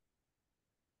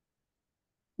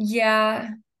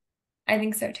 Yeah, I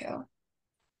think so too.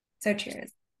 So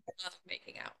cheers. Love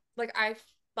making out. Like I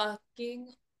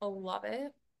fucking love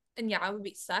it. And yeah, I would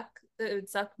be suck. It would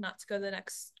suck not to go to the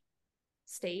next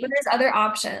But stage. there's other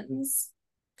options.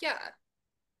 Yeah.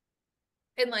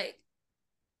 And like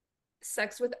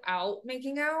sex without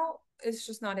making out is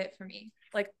just not it for me.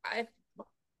 I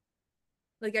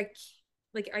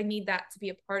like I need that to be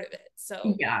a part of it.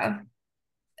 So Yeah.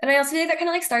 And I also think that kind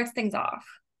of like starts things off.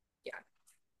 yeah,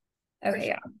 for Okay,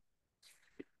 sure. yeah.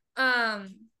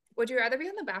 Um, would you rather be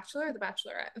on The Bachelor or The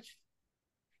Bachelorette?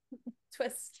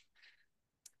 Twist.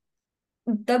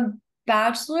 The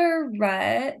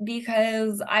Bachelorette,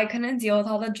 because I couldn't deal with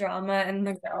all the drama and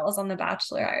the girls on The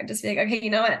Bachelor. I would just be like, okay, you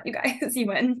know what, you guys, you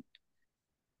win.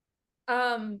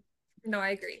 Um, no, I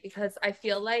agree because I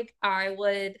feel like I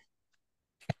would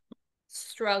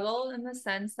struggle in the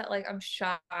sense that like I'm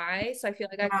shy, so I feel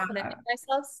like I couldn't Yeah. make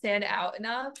myself stand out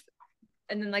enough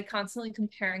and then like constantly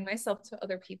comparing myself to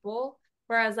other people.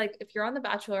 Whereas like if you're on The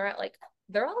Bachelorette, like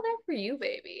they're all there for you,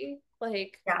 baby.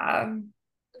 Like Yeah.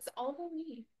 it's all about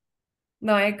me.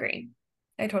 No, I agree.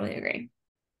 I totally agree.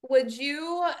 Would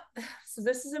you, so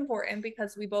this is important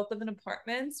because we both live in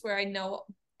apartments where I know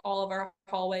all of our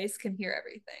hallways can hear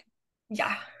everything.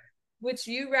 Yeah. Would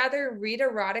you rather read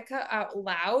erotica out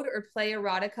loud or play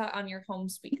erotica on your home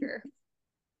speaker?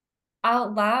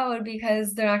 Out loud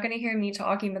because they're not going to hear me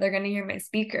talking, but they're going to hear my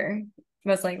speaker,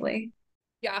 most likely.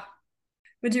 Yeah,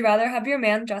 Would you rather have your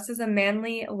man dressed as a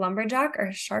manly lumberjack or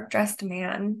a sharp-dressed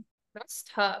man? that's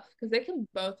tough because they can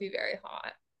both be very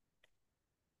hot.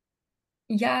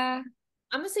 Yeah,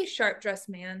 I'm gonna say sharp dressed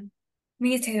man.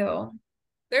 me too.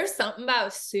 There's something about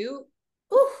a suit.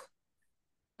 Ooh,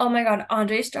 Oh my God,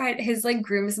 Andres tried his like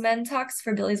groomsmen tux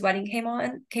for Billy's wedding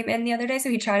came in the other day, so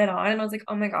he tried it on and I was like,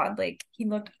 oh my God, like he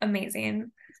looked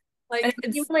amazing. And it like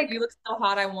wasn't even it's like you look so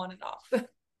hot, I want it off.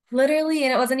 literally,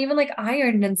 and it wasn't even like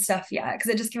ironed and stuff yet because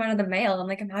it just came out of the mail. I'm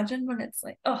like, imagine when it's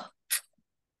like, oh.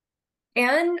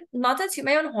 And not to toot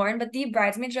my own horn, but the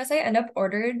bridesmaid dress I ended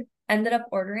up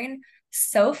ordering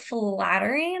so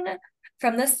flattering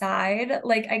from the side.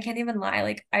 Like I can't even lie.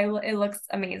 Like it looks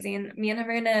amazing. Me and him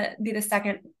are gonna be the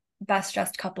second best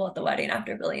dressed couple at the wedding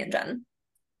after Billy and Jen.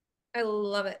 I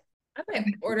love it. I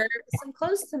might order some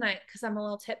clothes tonight because I'm a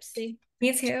little tipsy.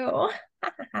 Me too.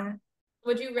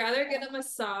 Would you rather get a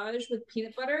massage with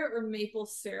peanut butter or maple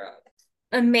syrup?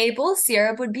 A maple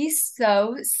syrup would be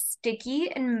so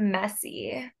sticky and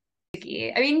messy.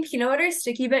 Sticky. I mean, peanut butter is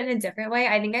sticky, but in a different way.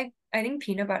 I think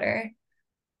peanut butter.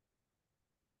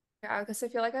 Yeah, because I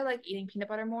feel like I like eating peanut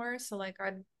butter more, so like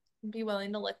I'd be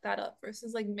willing to lick that up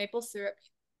versus like maple syrup.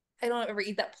 I don't ever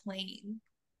eat that plain.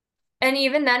 And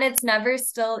even then, it's never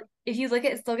still, if you lick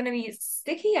it, it's still gonna be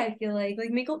sticky, I feel like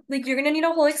maple, like you're gonna need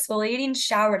a whole exfoliating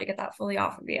shower to get that fully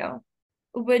off of you.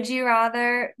 Would you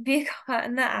rather be caught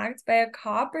in the act by a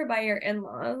cop or by your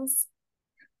in-laws?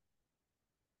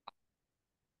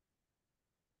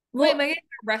 Wait, am Well, I getting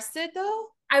arrested though?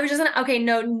 I was just gonna, okay,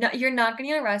 no, you're not gonna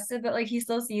get arrested, but like he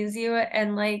still sees you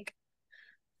and like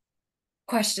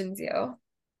questions you.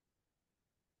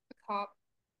 A cop.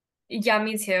 Yeah,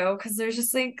 me too. Because there's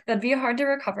just like that'd be hard to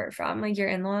recover from, like your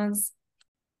in-laws.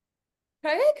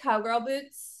 Can I get cowgirl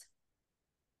boots?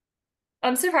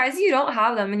 I'm surprised you don't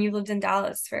have them and you lived in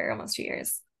Dallas for almost 2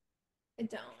 years. I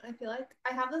don't. I feel like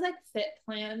I have this like fit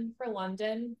plan for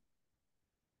London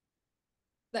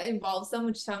that involves them,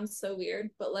 which sounds so weird,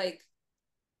 but like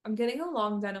I'm getting a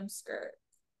long denim skirt.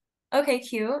 Okay,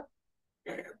 cute.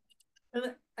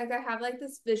 And like I have like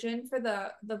this vision for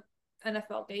the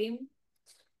NFL game.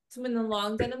 So I'm in the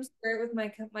long denim skirt with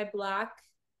my black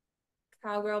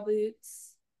cowgirl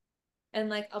boots and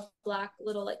like a black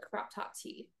little like crop top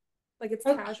tee. Like it's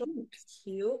Oh, casual, cute. it's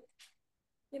cute,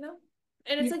 you know?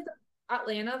 And it's Yeah, like the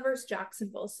Atlanta versus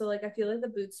Jacksonville. So like I feel like the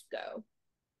boots go.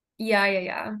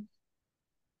 yeah.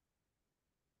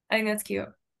 I think that's cute.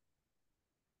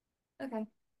 Okay.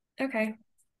 Okay,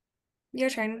 your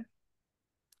turn.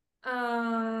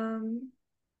 Um,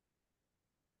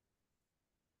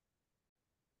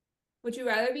 would you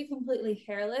rather be completely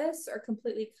hairless or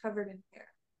completely covered in hair?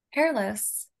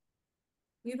 Hairless.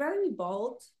 You'd rather be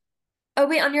bald Oh,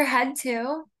 wait, on your head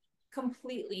too?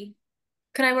 completely.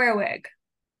 Can I wear a wig?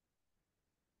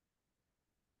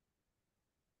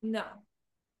 No.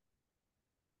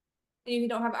 And you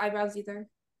don't have eyebrows either.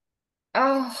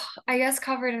 Oh, I guess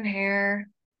covered in hair.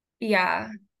 Yeah.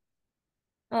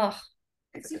 Oh,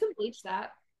 So you can bleach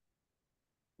that.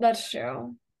 that's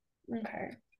true.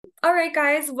 Okay. All right,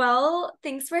 guys. Well,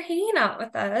 thanks for hanging out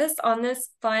with us on this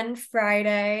fun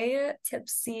Friday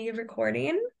tipsy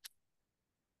recording.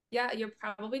 Yeah, you're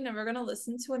probably never gonna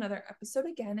listen to another episode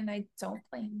again, and I don't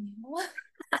blame you.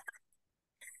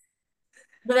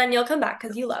 But then you'll come back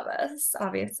because you love us,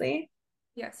 obviously.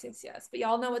 Yes, yes, yes. But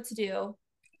y'all know what to do.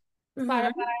 Mm-hmm.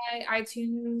 Spotify,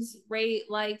 iTunes, rate,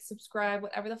 like, subscribe,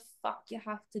 whatever the fuck you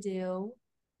have to do.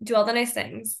 Do all the nice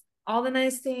things. All the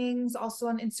nice things. Also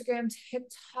on Instagram,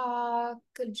 TikTok,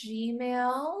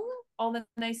 Gmail, all the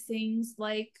nice things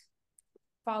like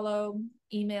follow,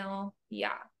 email.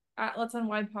 Yeah. Let's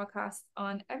Unwind podcast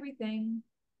on everything.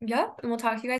 Yep. And we'll talk to you guys.